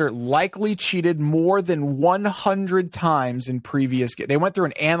 Grandmaster likely cheated more than 100 times in previous games. They went through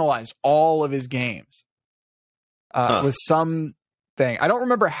and analyzed all of his games with some thing. I don't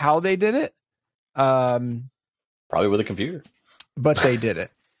remember how they did it. Probably with a computer. But they did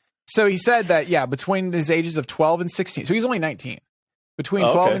it. So he said that, between his ages of 12 and 16, so he's only 19. Between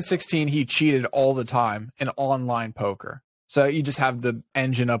 12 and 16, he cheated all the time in online poker. So you just have the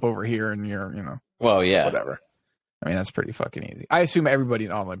engine up over here and you're, well, yeah, whatever. I mean, that's pretty fucking easy. I assume everybody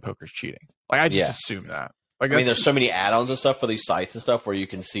in online poker is cheating. Like, I just assume that. Like, I mean, there's so many add-ons and stuff for these sites and stuff where you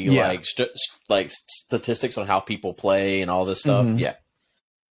can see like statistics on how people play and all this stuff. Mm-hmm. Yeah.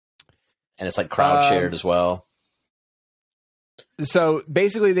 And it's like crowd shared as well. So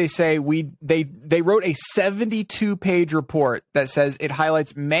basically they say they wrote a 72-page report that says it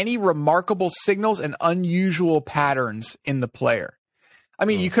highlights many remarkable signals and unusual patterns in the player. I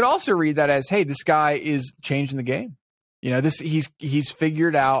mean, you could also read that as, hey, this guy is changing the game. He's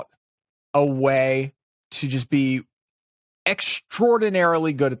figured out a way to just be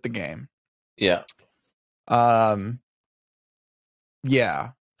extraordinarily good at the game. Yeah. Yeah.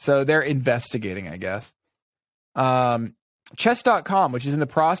 So they're investigating, I guess. Chess.com, which is in the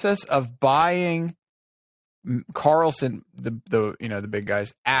process of buying Carlsen, the big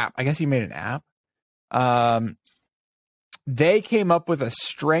guy's app. I guess he made an app. They came up with a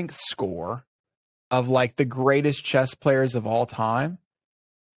strength score of like the greatest chess players of all time.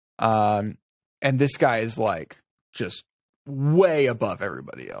 And this guy is like just way above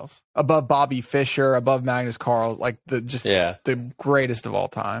everybody else, above Bobby Fischer, above Magnus Carlsen, like the greatest of all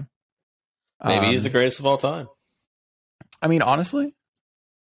time. Maybe he's the greatest of all time. I mean, honestly,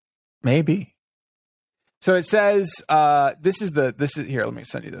 maybe. So it says, this is here. Let me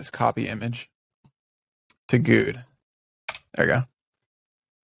send you this copy image to Good. There you go.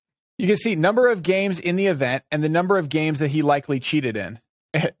 You can see number of games in the event and the number of games that he likely cheated in.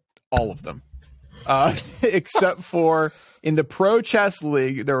 All of them. Except for in the Pro Chess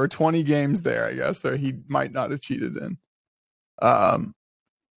League, there were 20 games there, I guess, that he might not have cheated in.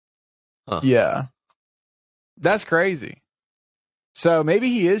 Yeah. That's crazy. So maybe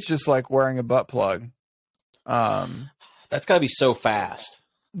he is just like wearing a butt plug. That's got to be so fast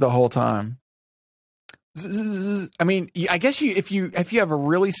the whole time. I mean, I guess if you have a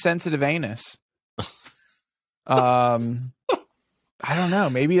really sensitive anus, I don't know.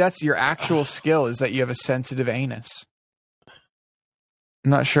 Maybe that's your actual skill, is that you have a sensitive anus.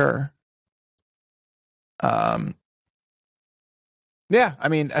 I'm not sure. Yeah, I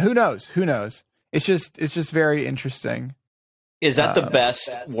mean, who knows? Who knows? It's just very interesting. Is that the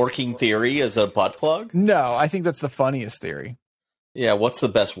best working theory as a butt plug? No, I think that's the funniest theory. Yeah, what's the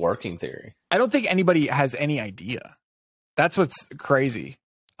best working theory? I don't think anybody has any idea. That's what's crazy.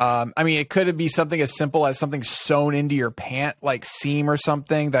 I mean, it could be something as simple as something sewn into your pant, like seam or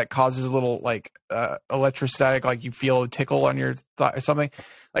something that causes a little like electrostatic, like you feel a tickle on your thigh or something.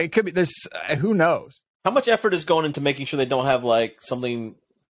 Like it could be. There's who knows? How much effort is going into making sure they don't have like something?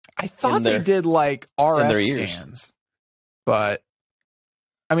 I thought they did like RF scans, but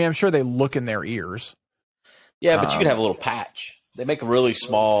I mean, I'm sure they look in their ears. Yeah, but you could have a little patch. They make really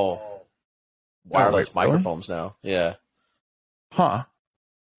small wireless microphones now. Yeah. Huh.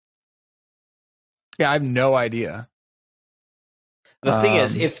 Yeah, I have no idea. The thing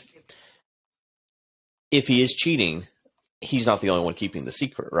is, if he is cheating, he's not the only one keeping the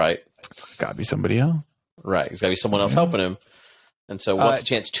secret, right? It's got to be somebody else. Right. There's got to be someone else helping him. And so what's the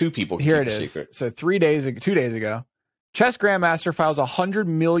chance two people can keep the secret? So 2 days ago, Chess Grandmaster files a $100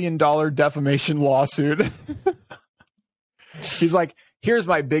 million defamation lawsuit. He's like, here's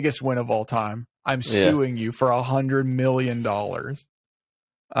my biggest win of all time. I'm suing you for $100 million.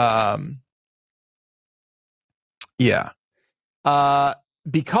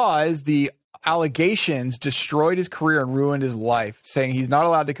 Because the allegations destroyed his career and ruined his life, saying he's not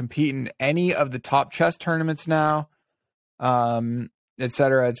allowed to compete in any of the top chess tournaments now, et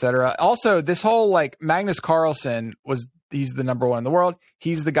cetera, et cetera. Also, this whole like Magnus Carlsen he's the number one in the world.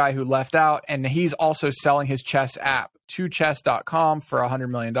 He's the guy who left out, and he's also selling his chess app to chess.com for $100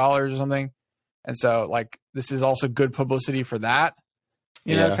 million or something. And so like, this is also good publicity for that,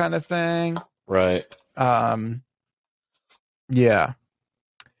 you know, kind of thing. Right. Yeah.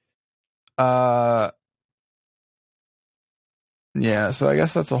 Yeah, so I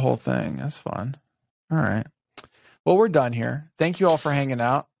guess that's the whole thing. That's fun. All right. Well, we're done here. Thank you all for hanging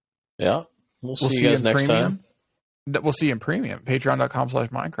out. Yeah. We'll see you guys next time. We'll see you in premium.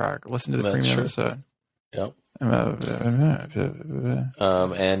 Patreon.com/Minecraft. Listen to the premium episode. Yep. And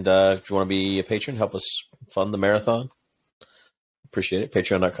if you want to be a patron, help us fund the marathon. Appreciate it.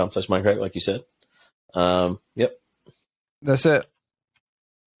 Patreon.com/Minecraft, like you said. Yep. That's it.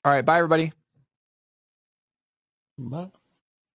 All right. Bye, everybody. Bye.